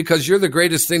 Bruce, because you're the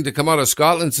greatest thing to come out of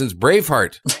Scotland since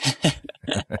Braveheart.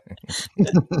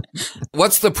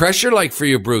 What's the pressure like for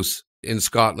you, Bruce, in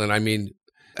Scotland? I mean,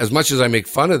 as much as I make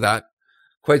fun of that,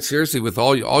 quite seriously, with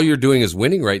all you're doing is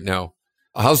winning right now.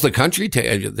 How's the country?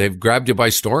 They've grabbed you by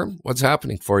storm? What's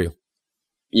happening for you?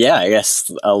 Yeah, I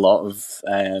guess a lot of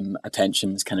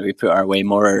attention is kind of be put our way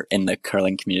more in the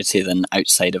curling community than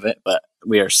outside of it. But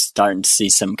we are starting to see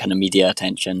some kind of media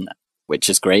attention, which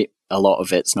is great. A lot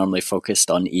of it's normally focused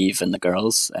on Eve and the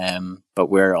girls. But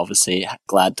we're obviously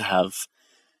glad to have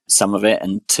some of it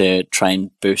and to try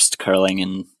and boost curling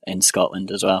in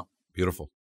Scotland as well. Beautiful.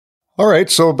 All right,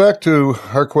 so back to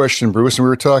our question, Bruce, and we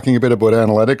were talking a bit about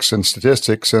analytics and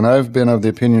statistics, and I've been of the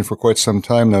opinion for quite some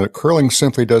time now that curling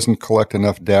simply doesn't collect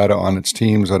enough data on its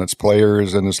teams, on its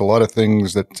players, and there's a lot of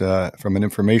things that, from an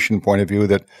information point of view,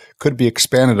 that could be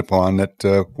expanded upon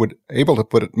that would able to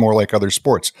put it more like other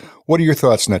sports. What are your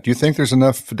thoughts on that? Do you think there's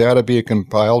enough data being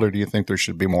compiled, or do you think there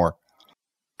should be more?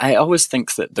 I always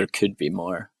think that there could be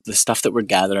more. The stuff that we're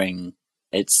gathering,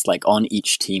 it's like on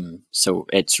each team. So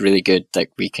it's really good that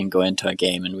we can go into a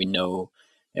game and we know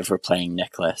if we're playing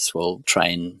Nicholas, we'll try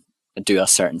and do a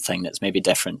certain thing that's maybe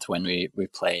different when we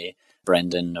play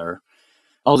Brendan, or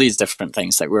all these different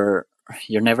things. Like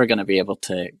you're never going to be able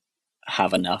to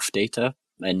have enough data,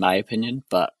 in my opinion.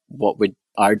 But what we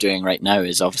are doing right now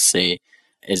is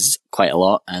quite a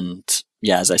lot. And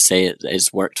yeah, as I say, it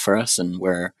has worked for us, and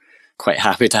we're quite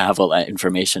happy to have all that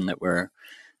information that we're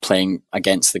playing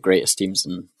against the greatest teams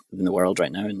in the world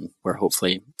right now, and we're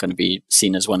hopefully going to be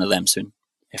seen as one of them soon,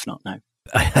 if not now.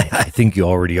 I think you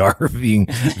already are being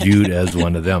viewed as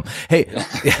one of them. Hey,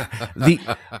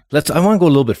 I want to go a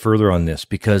little bit further on this,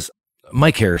 because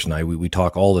Mike Harris and I, we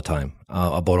talk all the time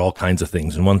about all kinds of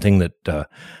things, and one thing that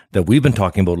we've been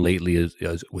talking about lately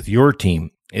is with your team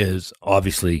is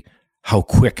obviously how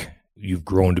quick you've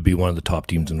grown to be one of the top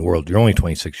teams in the world. You're only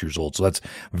 26 years old, so that's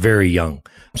very young.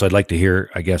 So I'd like to hear,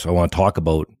 I want to talk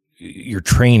about your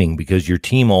training, because your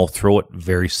team all throw it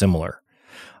very similar.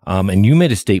 And you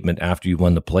made a statement after you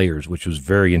won the Players, which was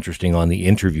very interesting on the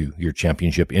interview, your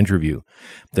championship interview,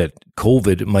 that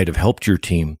COVID might have helped your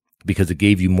team because it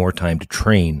gave you more time to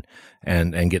train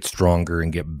and get stronger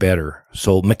and get better.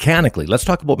 So mechanically, let's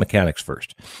talk about mechanics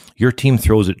first. Your team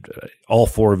throws it, all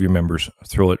four of your members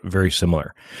throw it very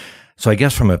similar. So I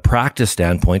guess from a practice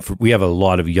standpoint, we have a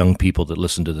lot of young people that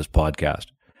listen to this podcast.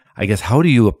 I guess, how do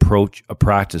you approach a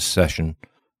practice session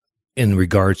in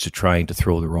regards to trying to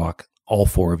throw the rock, all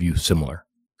four of you similar?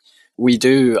 We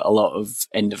do a lot of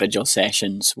individual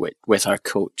sessions with our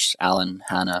coach, Alan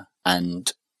Hanna,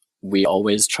 and we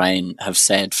always try and have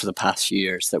said for the past few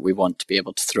years that we want to be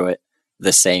able to throw it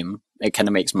the same. It kind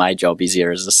of makes my job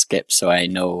easier as a skip, so I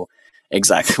know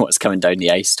exactly what's coming down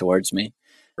the ice towards me,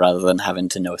 rather than having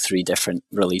to know 3 different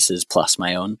releases plus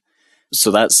my own. So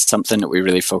that's something that we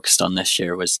really focused on this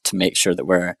year, was to make sure that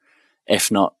we're, if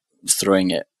not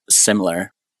throwing it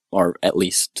similar, or at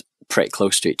least pretty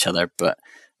close to each other. But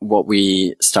what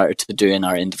we started to do in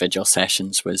our individual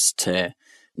sessions was to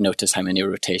notice how many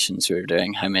rotations we were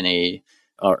doing, how many,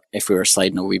 or if we were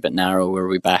sliding a wee bit narrow, were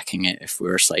we backing it? If we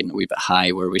were sliding a wee bit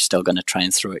high, were we still going to try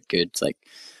and throw it good? Like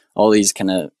all these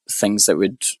kind of things that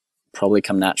would probably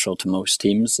come natural to most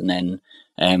teams. And then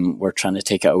we're trying to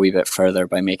take it a wee bit further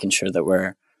by making sure that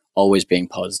we're always being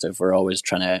positive. We're always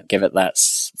trying to give it that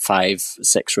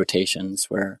 5-6 rotations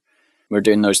where we're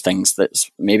doing those things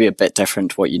that's maybe a bit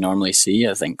different to what you normally see.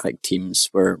 I think like teams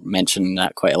were mentioning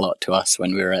that quite a lot to us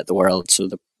when we were at the World. So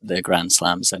the Grand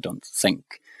Slams, I don't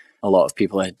think a lot of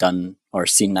people had done or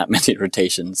seen that many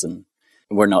rotations, and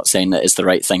we're not saying that it's the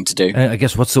right thing to do. I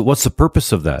guess what's the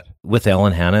purpose of that with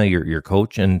Alan Hanna, your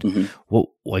coach, and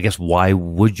well, I guess why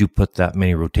would you put that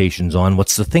many rotations on?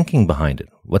 What's the thinking behind it?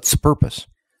 What's the purpose?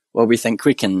 Well, we think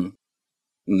we can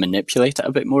manipulate it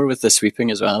a bit more with the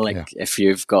sweeping as well. Like if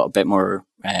you've got a bit more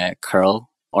curl,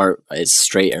 or it's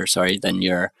straighter, then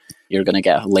you're going to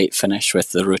get a late finish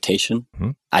with the rotation.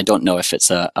 I don't know if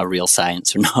it's a real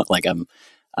science or not. Like I'm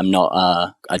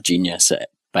not a genius at it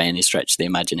by any stretch of the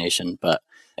imagination, but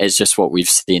it's just what we've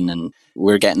seen, and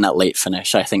we're getting that late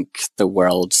finish. I think the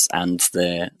Worlds and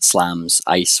the Slams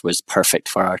ice was perfect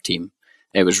for our team.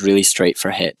 It was really straight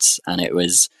for hits, and it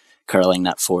was curling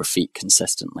that 4 feet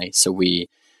consistently. So we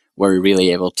were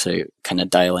really able to kind of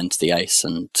dial into the ice,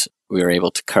 and we were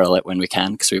able to curl it when we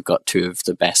can, because we've got 2 of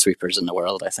the best sweepers in the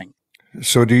world, I think.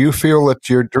 So do you feel that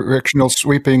your directional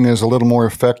sweeping is a little more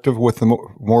effective with the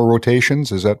more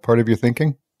rotations? Is that part of your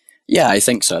thinking? Yeah, I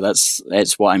think so.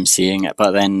 It's what I'm seeing.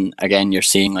 But then again, you're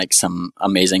seeing like some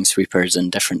amazing sweepers in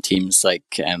different teams,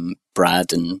 like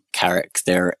Brad and Carrick.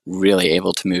 They're really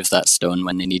able to move that stone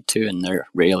when they need to, and they're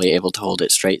really able to hold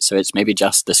it straight. So it's maybe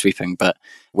just the sweeping, but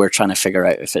we're trying to figure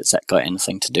out if it's got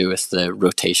anything to do with the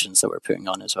rotations that we're putting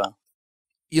on as well.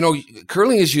 You know,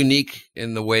 curling is unique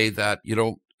in the way that you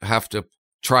don't have to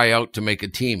try out to make a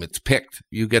team. It's picked.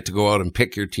 You get to go out and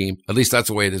pick your team. At least that's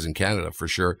the way it is in Canada, for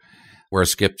sure, where a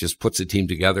skip just puts a team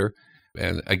together.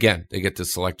 And again, they get to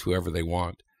select whoever they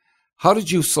want. How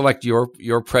did you select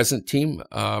your present team,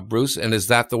 Bruce? And is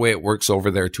that the way it works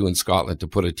over there too in Scotland, to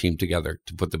put a team together,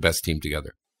 to put the best team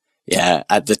together? Yeah,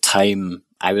 at the time,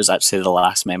 I was actually the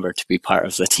last member to be part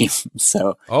of the team.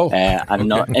 So I'm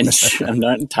not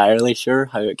entirely sure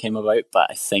how it came about, but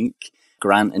I think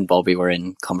Grant and Bobby were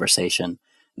in conversation.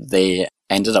 They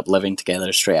ended up living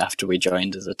together straight after we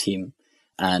joined as a team.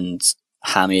 And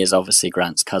Hammy is obviously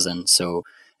Grant's cousin, so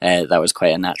that was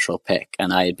quite a natural pick.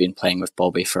 And I had been playing with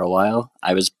Bobby for a while.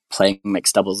 I was playing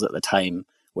mixed doubles at the time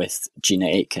with Gina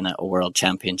Aitken at a world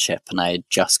championship, and I had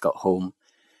just got home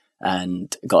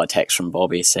and got a text from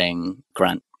Bobby saying,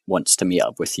 Grant wants to meet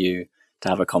up with you to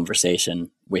have a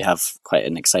conversation. We have quite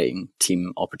an exciting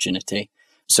team opportunity,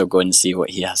 so go and see what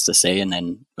he has to say. And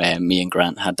then me and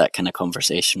Grant had that kind of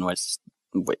conversation with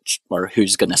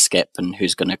who's going to skip and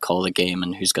who's going to call the game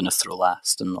and who's going to throw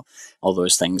last and all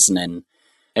those things. And then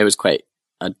it was quite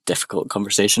a difficult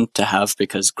conversation to have,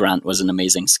 because Grant was an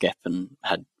amazing skip and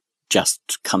had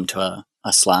just come to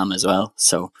a slam as well.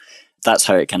 So that's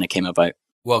how it kind of came about.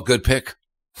 Well, good pick.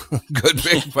 Good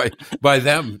pick by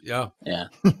them. Yeah. Yeah.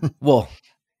 Well,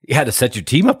 you had to set your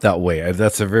team up that way.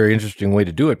 That's a very interesting way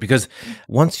to do it, because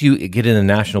once you get in a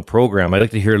national program, I'd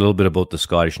like to hear a little bit about the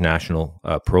Scottish national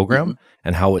program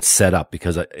and how it's set up,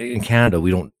 because in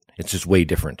Canada, it's just way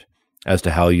different as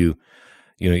to how you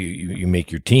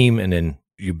make your team, and then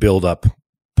you build up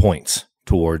points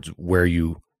towards where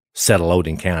you settle out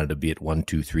in Canada, be it 1,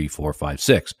 2, 3, 4, 5,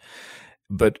 6.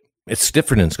 But it's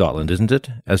different in Scotland, isn't it?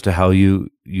 As to how you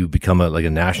become a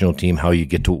national team, how you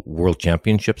get to world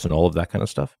championships and all of that kind of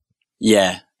stuff.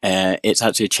 Yeah, It's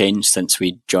actually changed since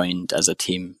we joined as a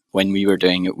team. When we were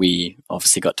doing it, we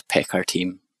obviously got to pick our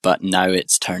team, but now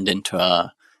it's turned into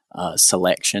a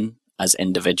selection as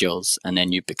individuals, and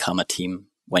then you become a team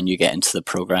when you get into the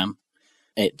program.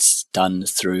 It's done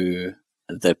through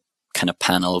the kind of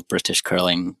panel of British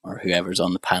curling, or whoever's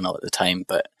on the panel at the time,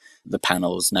 but the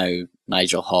panel is now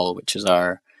Nigel Hall, which is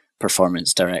our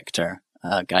performance director,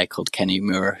 a guy called Kenny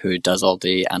Moore, who does all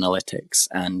the analytics,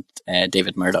 and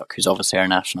David Murdoch, who's obviously our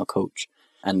national coach.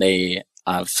 And they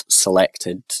have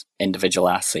selected individual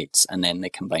athletes, and then they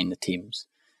combine the teams.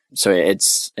 So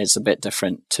it's a bit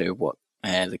different to what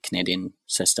the Canadian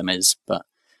system is, but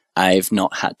I've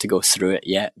not had to go through it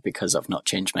yet because I've not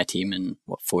changed my team in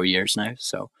 4 years now.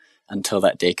 So until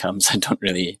that day comes, I don't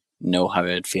really know how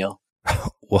I'd feel.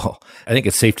 Well, I think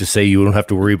it's safe to say you don't have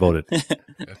to worry about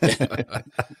it.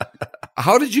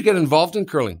 How did you get involved in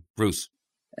curling, Bruce?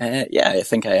 Yeah, I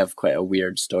think I have quite a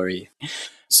weird story.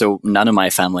 So none of my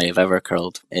family have ever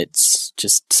curled. It's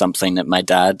just something that my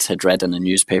dad had read in a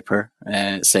newspaper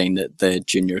saying that the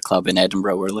junior club in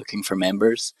Edinburgh were looking for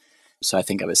members. So I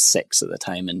think I was 6 at the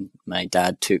time, and my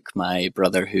dad took my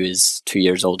brother, who is 2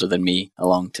 years older than me,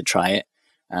 along to try it.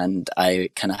 And I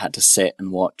kind of had to sit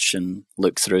and watch and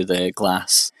look through the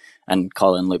glass, and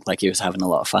Colin looked like he was having a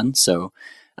lot of fun. So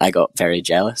I got very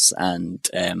jealous, and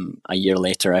a year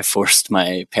later I forced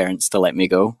my parents to let me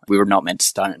go. We were not meant to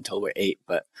start until we were 8,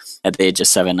 but at the age of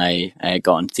 7 I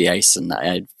got onto the ice, and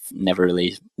I'd never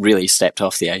really stepped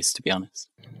off the ice, to be honest.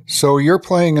 So you're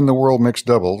playing in the World Mixed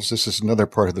Doubles. This is another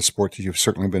part of the sport that you've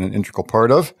certainly been an integral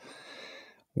part of.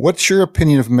 What's your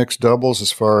opinion of mixed doubles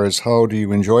as far as how do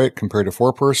you enjoy it compared to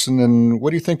 4-person, and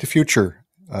what do you think the future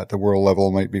at the world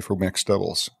level might be for mixed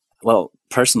doubles? Well,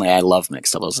 personally, I love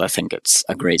mixed doubles. I think it's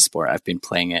a great sport. I've been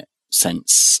playing it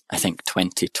since, I think,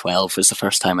 2012 was the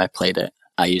first time I played it.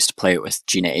 I used to play it with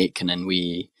Gina Aitken, and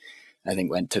we, I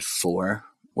think, went to 4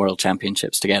 world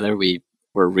championships together. We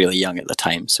were really young at the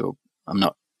time, so I'm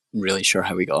not really sure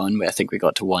how we got on. I think we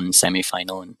got to 1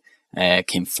 semi-final and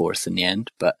came 4th in the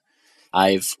end. But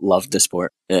I've loved the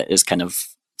sport. It's kind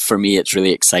of, for me, it's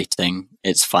really exciting.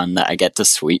 It's fun that I get to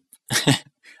sweep.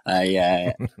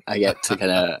 I get to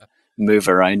kind of move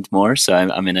around more, so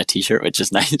I'm in a t-shirt, which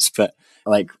is nice, but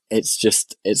like it's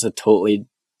a totally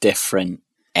different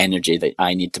energy that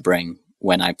I need to bring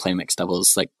when I play mixed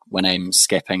doubles. Like when I'm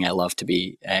skipping, I love to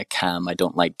be calm. I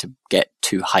don't like to get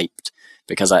too hyped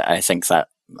because I think that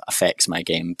affects my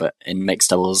game, but in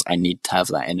mixed doubles I need to have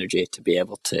that energy to be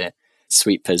able to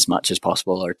sweep as much as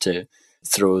possible, or to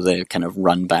throw the kind of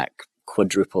run back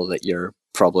quadruple that you're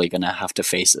probably going to have to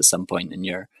face at some point in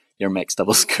your mixed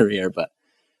doubles career. But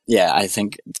yeah, I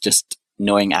think just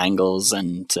knowing angles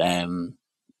and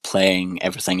playing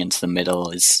everything into the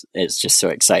middle it's just so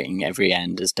exciting. Every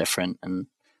end is different, and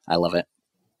I love it.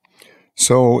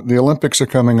 So the Olympics are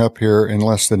coming up here in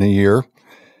less than a year,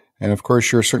 and of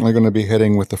course you're certainly going to be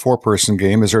heading with the 4-person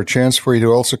game. Is there a chance for you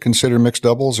to also consider mixed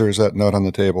doubles, or is that not on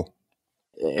the table?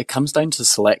 It comes down to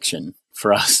selection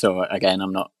for us. So again,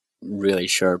 I'm not really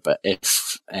sure, but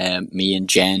if me and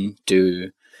Jen do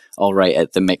all right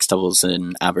at the mixed doubles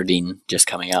in Aberdeen just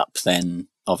coming up, then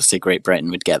obviously Great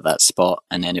Britain would get that spot,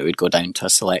 and then it would go down to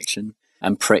a selection.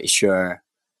 I'm pretty sure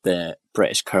the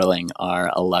British curling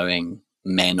are allowing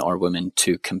men or women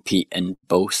to compete in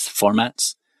both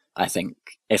formats. I think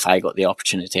if I got the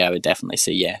opportunity, I would definitely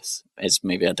say yes. It's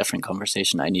maybe a different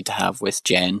conversation I need to have with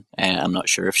Jen. I'm not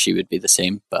sure if she would be the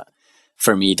same, but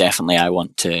for me, definitely I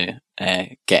want to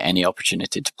get any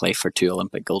opportunity to play for 2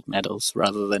 Olympic gold medals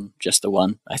rather than just the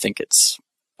 1. I think it's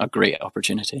a great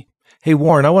opportunity. Hey,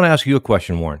 Warren, I want to ask you a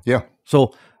question, Warren. Yeah.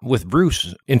 So with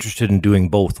Bruce interested in doing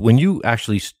both, when you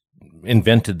actually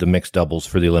invented the mixed doubles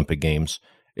for the Olympic Games,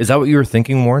 is that what you were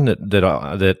thinking, Warren,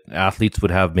 that athletes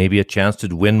would have maybe a chance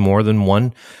to win more than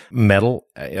 1 medal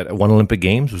at 1 Olympic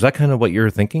Games? Was that kind of what you were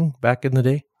thinking back in the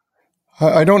day?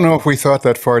 I don't know if we thought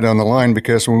that far down the line,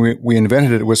 because when we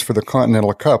invented it, it was for the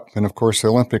Continental Cup. And of course, the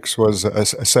Olympics was a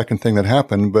second thing that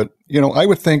happened. But, I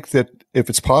would think that if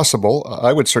it's possible,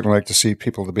 I would certainly like to see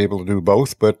people to be able to do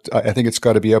both. But I think it's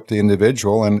got to be up to the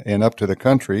individual and up to the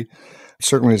country.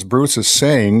 Certainly, as Bruce is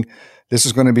saying, this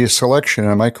is going to be a selection.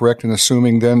 Am I correct in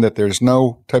assuming then that there's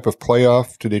no type of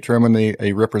playoff to determine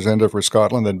a representative for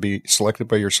Scotland that'd be selected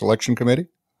by your selection committee?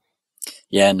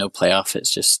 Yeah, no playoff. It's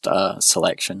just a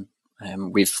selection.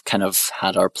 We've kind of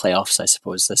had our playoffs, I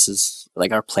suppose. This is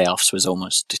like our playoffs was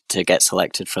almost to get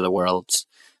selected for the Worlds.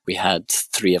 We had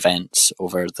 3 events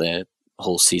over the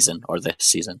whole season, or this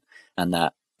season, and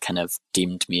that kind of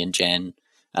deemed me and Jen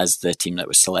as the team that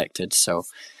was selected. So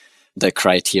the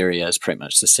criteria is pretty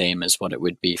much the same as what it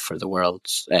would be for the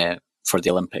Worlds, for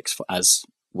the Olympics, as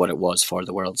what it was for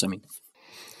the Worlds. I mean,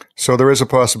 so there is a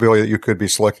possibility that you could be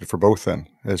selected for both then,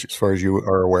 as far as you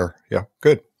are aware. Yeah,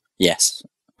 good. Yes.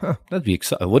 Huh, that'd be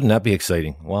wouldn't that be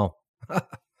exciting? Wow.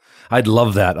 I'd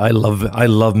love that. I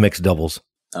love mixed doubles.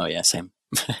 Oh yeah, same.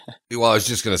 Well, I was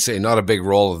just going to say, not a big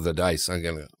roll of the dice. I'm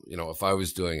going to, if I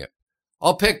was doing it,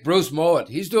 I'll pick Bruce Mowat.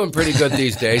 He's doing pretty good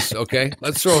these days. Okay,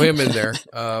 let's throw him in there.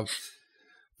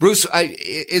 Bruce,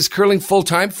 is curling full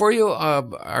time for you?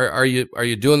 Are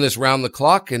you doing this round the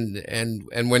clock?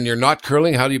 And when you're not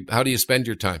curling, how do you spend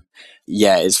your time?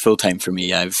 Yeah, it's full time for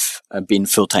me. I've been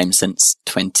full time since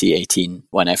 2018.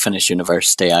 When I finished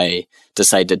university, I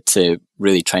decided to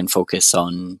really try and focus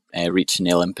on reaching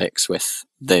the Olympics with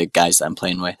the guys that I'm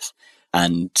playing with.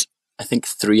 And I think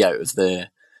three out of the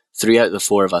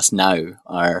four of us now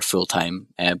are full time.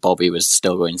 Bobby was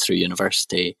still going through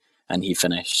university, and he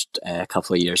finished a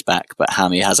couple of years back. But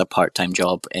Hammy has a part-time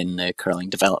job in the curling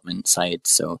development side,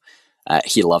 so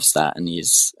he loves that, and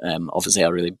he's obviously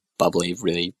a really bubbly,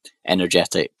 really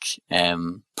energetic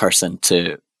person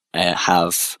to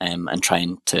have, and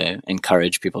trying to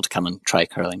encourage people to come and try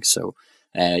curling. So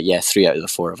three out of the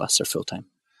four of us are full-time.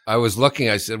 I was looking,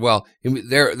 I said, well,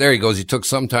 there he goes. He took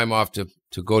some time off to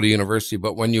go to university,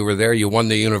 but when you were there, you won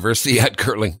the university at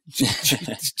curling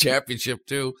championship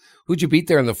too. Who'd you beat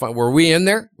there in the final? Were we in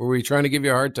there? Were we trying to give you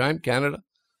a hard time, Canada?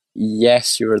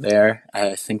 Yes, you were there.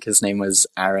 I think his name was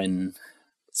Aaron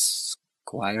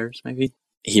Squires, maybe.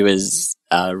 He was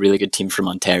a really good team from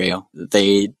Ontario.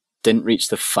 They didn't reach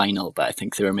the final, but I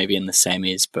think they were maybe in the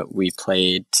semis. But we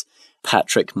played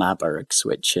Patrick Mabergs,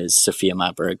 which is Sophia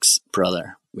Maberg's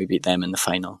brother. We beat them in the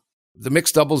final. The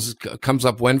mixed doubles comes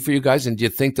up when for you guys, and do you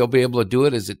think they'll be able to do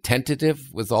it? Is it tentative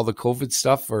with all the COVID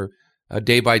stuff, or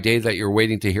day by day that you're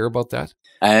waiting to hear about that?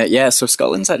 So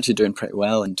Scotland's actually doing pretty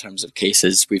well in terms of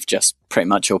cases. We've just pretty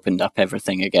much opened up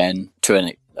everything again to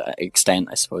an extent,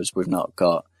 I suppose. We've not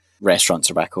got restaurants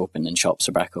are back open and shops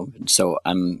are back open. So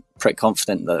I'm pretty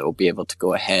confident that it will be able to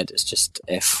go ahead. It's just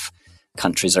if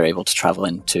countries are able to travel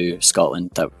into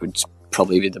Scotland, that would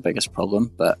probably be the biggest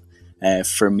problem. But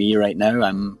for me right now,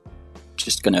 I'm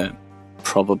just going to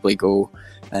probably go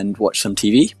and watch some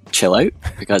TV, chill out,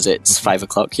 because it's 5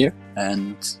 o'clock here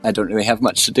and I don't really have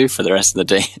much to do for the rest of the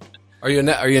day. Are you a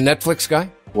Netflix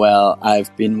guy? Well,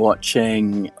 I've been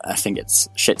watching, I think it's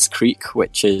Schitt's Creek,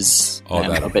 which is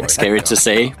a bit scary to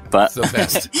say, but it's the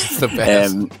best. It's the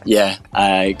best.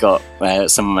 I got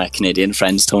some of my Canadian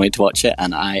friends told me to watch it,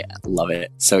 and I love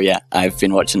it. So yeah, I've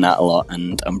been watching that a lot,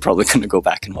 and I'm probably going to go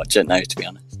back and watch it now, to be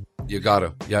honest. You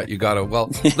gotta. Yeah, you gotta.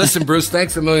 Well, listen, Bruce,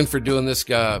 thanks a million for doing this.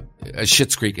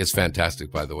 Schitt's Creek is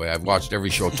fantastic, by the way. I've watched every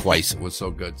show twice. It was so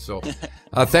good. So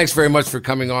thanks very much for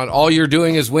coming on. All you're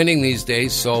doing is winning these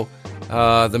days. So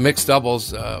the mixed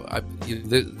doubles,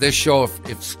 this show,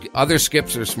 if other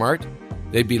skips are smart,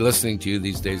 they'd be listening to you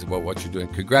these days about what you're doing.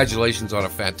 Congratulations on a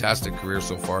fantastic career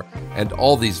so far and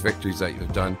all these victories that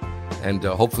you've done. And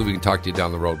hopefully we can talk to you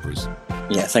down the road, Bruce.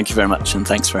 Yeah, thank you very much, and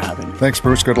thanks for having me. Thanks,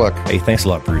 Bruce. Good luck. Hey, thanks a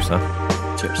lot, Bruce.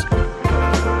 Cheers.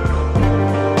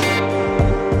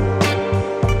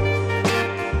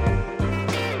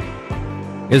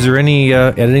 Is there any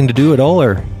editing to do at all,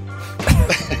 or?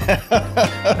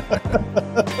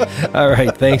 All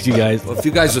right, thanks, you guys. Well, if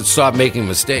you guys would stop making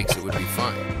mistakes, it would be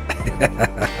fine.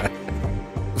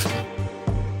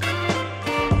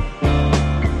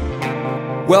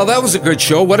 Well, that was a good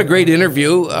show. What a great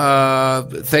interview.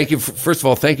 Thank you. First of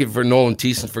all, thank you for Nolan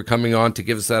Thiessen for coming on to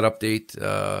give us that update,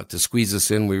 to squeeze us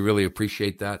in. We really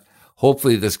appreciate that.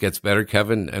 Hopefully this gets better,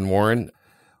 Kevin and Warren.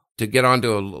 To get on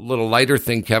to a little lighter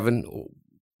thing, Kevin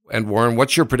and Warren,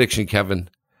 what's your prediction, Kevin,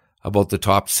 about the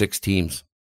top 6 teams?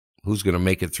 Who's going to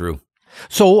make it through?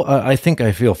 So I think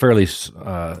I feel fairly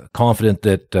confident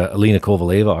that Alina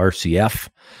Kovaleva, RCF,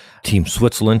 Team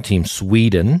Switzerland, Team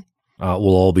Sweden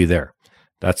will all be there.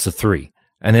 That's the 3.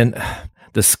 And then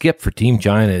the skip for Team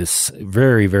China is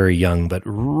very, very young, but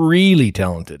really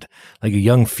talented, like a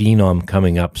young phenom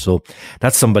coming up. So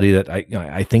that's somebody that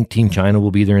I think Team China will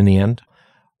be there in the end.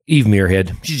 Eve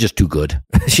Muirhead, she's just too good.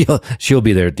 she'll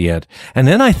be there at the end. And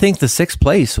then I think the 6th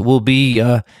place will be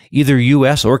either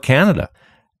US or Canada.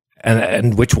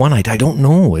 And which one, I don't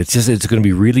know. It's going to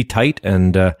be really tight.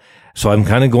 And so I'm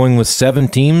kind of going with 7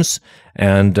 teams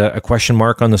and a question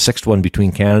mark on the 6th one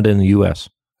between Canada and the US.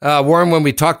 Warren, when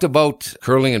we talked about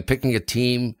curling and picking a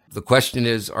team, the question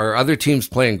is, are other teams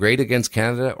playing great against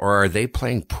Canada, or are they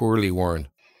playing poorly, Warren?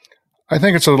 I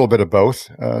think it's a little bit of both.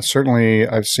 Certainly,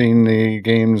 I've seen the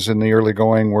games in the early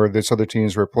going where these other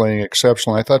teams were playing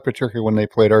exceptional. I thought particularly when they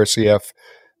played RCF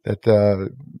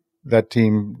that that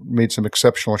team made some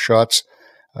exceptional shots.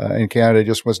 and Canada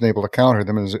just wasn't able to counter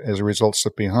them as a result,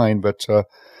 slipped behind. But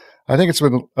I think it's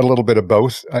been a little bit of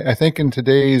both. I think in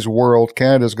today's world,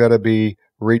 Canada's got to be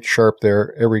reach sharp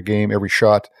there every game, every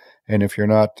shot. And if you're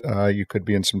not, you could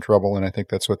be in some trouble. And I think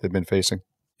that's what they've been facing.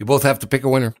 You both have to pick a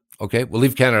winner. Okay, we'll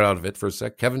leave Canada out of it for a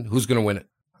sec. Kevin, who's going to win it?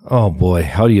 Oh boy,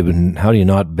 how do you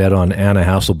not bet on Anna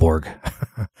Hasselborg?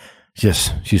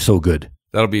 She's so good.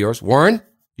 That'll be yours. Warren,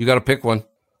 you got to pick one.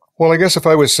 Well, I guess if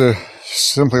I was to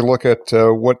simply look at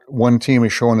what one team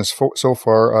has shown us so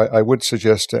far, I would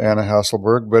suggest Anna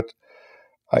Hasselborg. But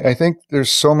I think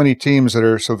there's so many teams that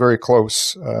are so very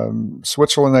close.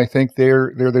 Switzerland, I think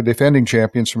they're the defending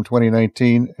champions from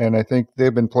 2019, and I think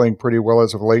they've been playing pretty well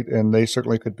as of late, and they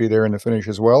certainly could be there in the finish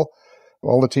as well.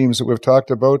 All the teams that we've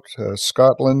talked about,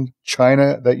 Scotland,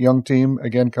 China, that young team,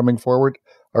 again, coming forward,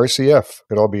 RCF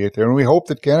could all be there. And we hope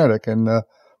that Canada can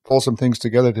pull some things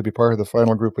together to be part of the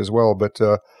final group as well. But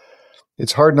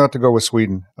it's hard not to go with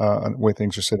Sweden the way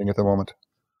things are sitting at the moment.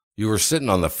 You were sitting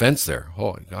on the fence there.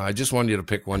 Oh, I just wanted you to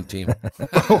pick one team.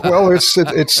 Well,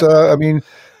 it's. I mean,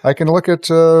 I can look at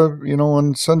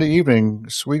on Sunday evening,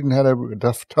 Sweden had a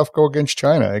tough go against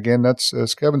China. Again, that's,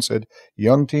 as Kevin said,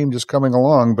 young team just coming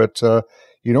along, but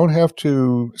you don't have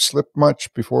to slip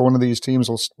much before one of these teams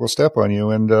will step on you,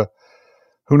 and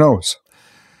who knows?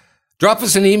 Drop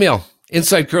us an email,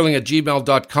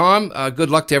 insidecurling@gmail.com. Good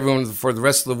luck to everyone for the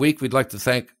rest of the week. We'd like to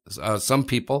thank some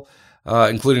people,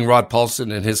 including Rod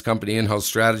Paulson and his company, In-House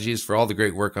Strategies, for all the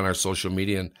great work on our social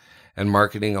media and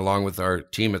marketing, along with our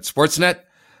team at Sportsnet.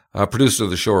 Producer of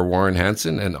the show are Warren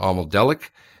Hansen and Amal Delic.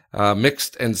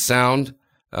 Mixed and sound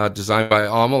designed by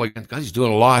Amal. Again, God, he's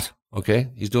doing a lot, okay?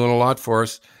 He's doing a lot for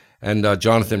us. And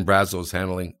Jonathan Brazo is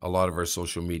handling a lot of our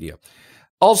social media.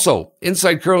 Also,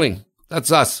 Inside Curling,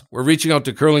 that's us. We're reaching out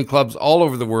to curling clubs all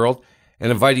over the world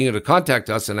and inviting you to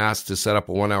contact us and ask to set up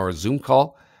a 1-hour Zoom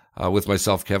call with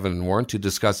myself, Kevin, and Warren to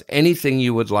discuss anything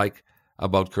you would like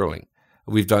about curling.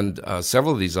 We've done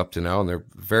several of these up to now, and they're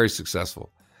very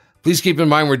successful. Please keep in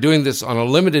mind we're doing this on a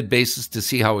limited basis to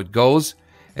see how it goes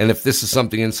and if this is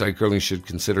something Inside Curling should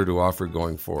consider to offer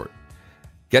going forward.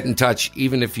 Get in touch,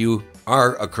 even if you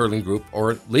are a curling group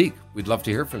or league. We'd love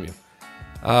to hear from you.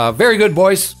 Very good,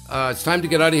 boys. It's time to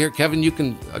get out of here. Kevin, you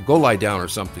can go lie down or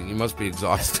something. You must be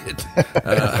exhausted.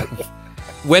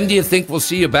 When do you think we'll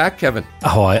see you back, Kevin?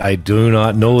 Oh, I do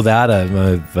not know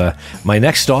that. My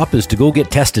next stop is to go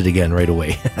get tested again right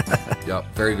away. Yeah,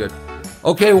 very good.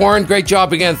 Okay, Warren, great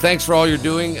job again. Thanks for all you're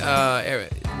doing.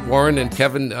 Warren and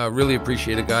Kevin, really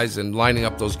appreciate it, guys. And lining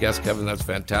up those guests, Kevin, that's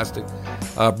fantastic.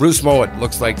 Bruce Mowat,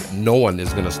 looks like no one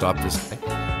is going to stop this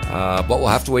guy. But we'll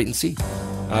have to wait and see.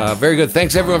 Very good.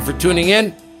 Thanks, everyone, for tuning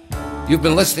in. You've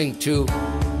been listening to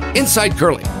Inside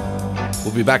Curling.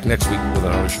 We'll be back next week with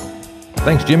another show.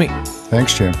 Thanks, Jimmy.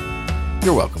 Thanks, Jim.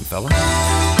 You're welcome, fella.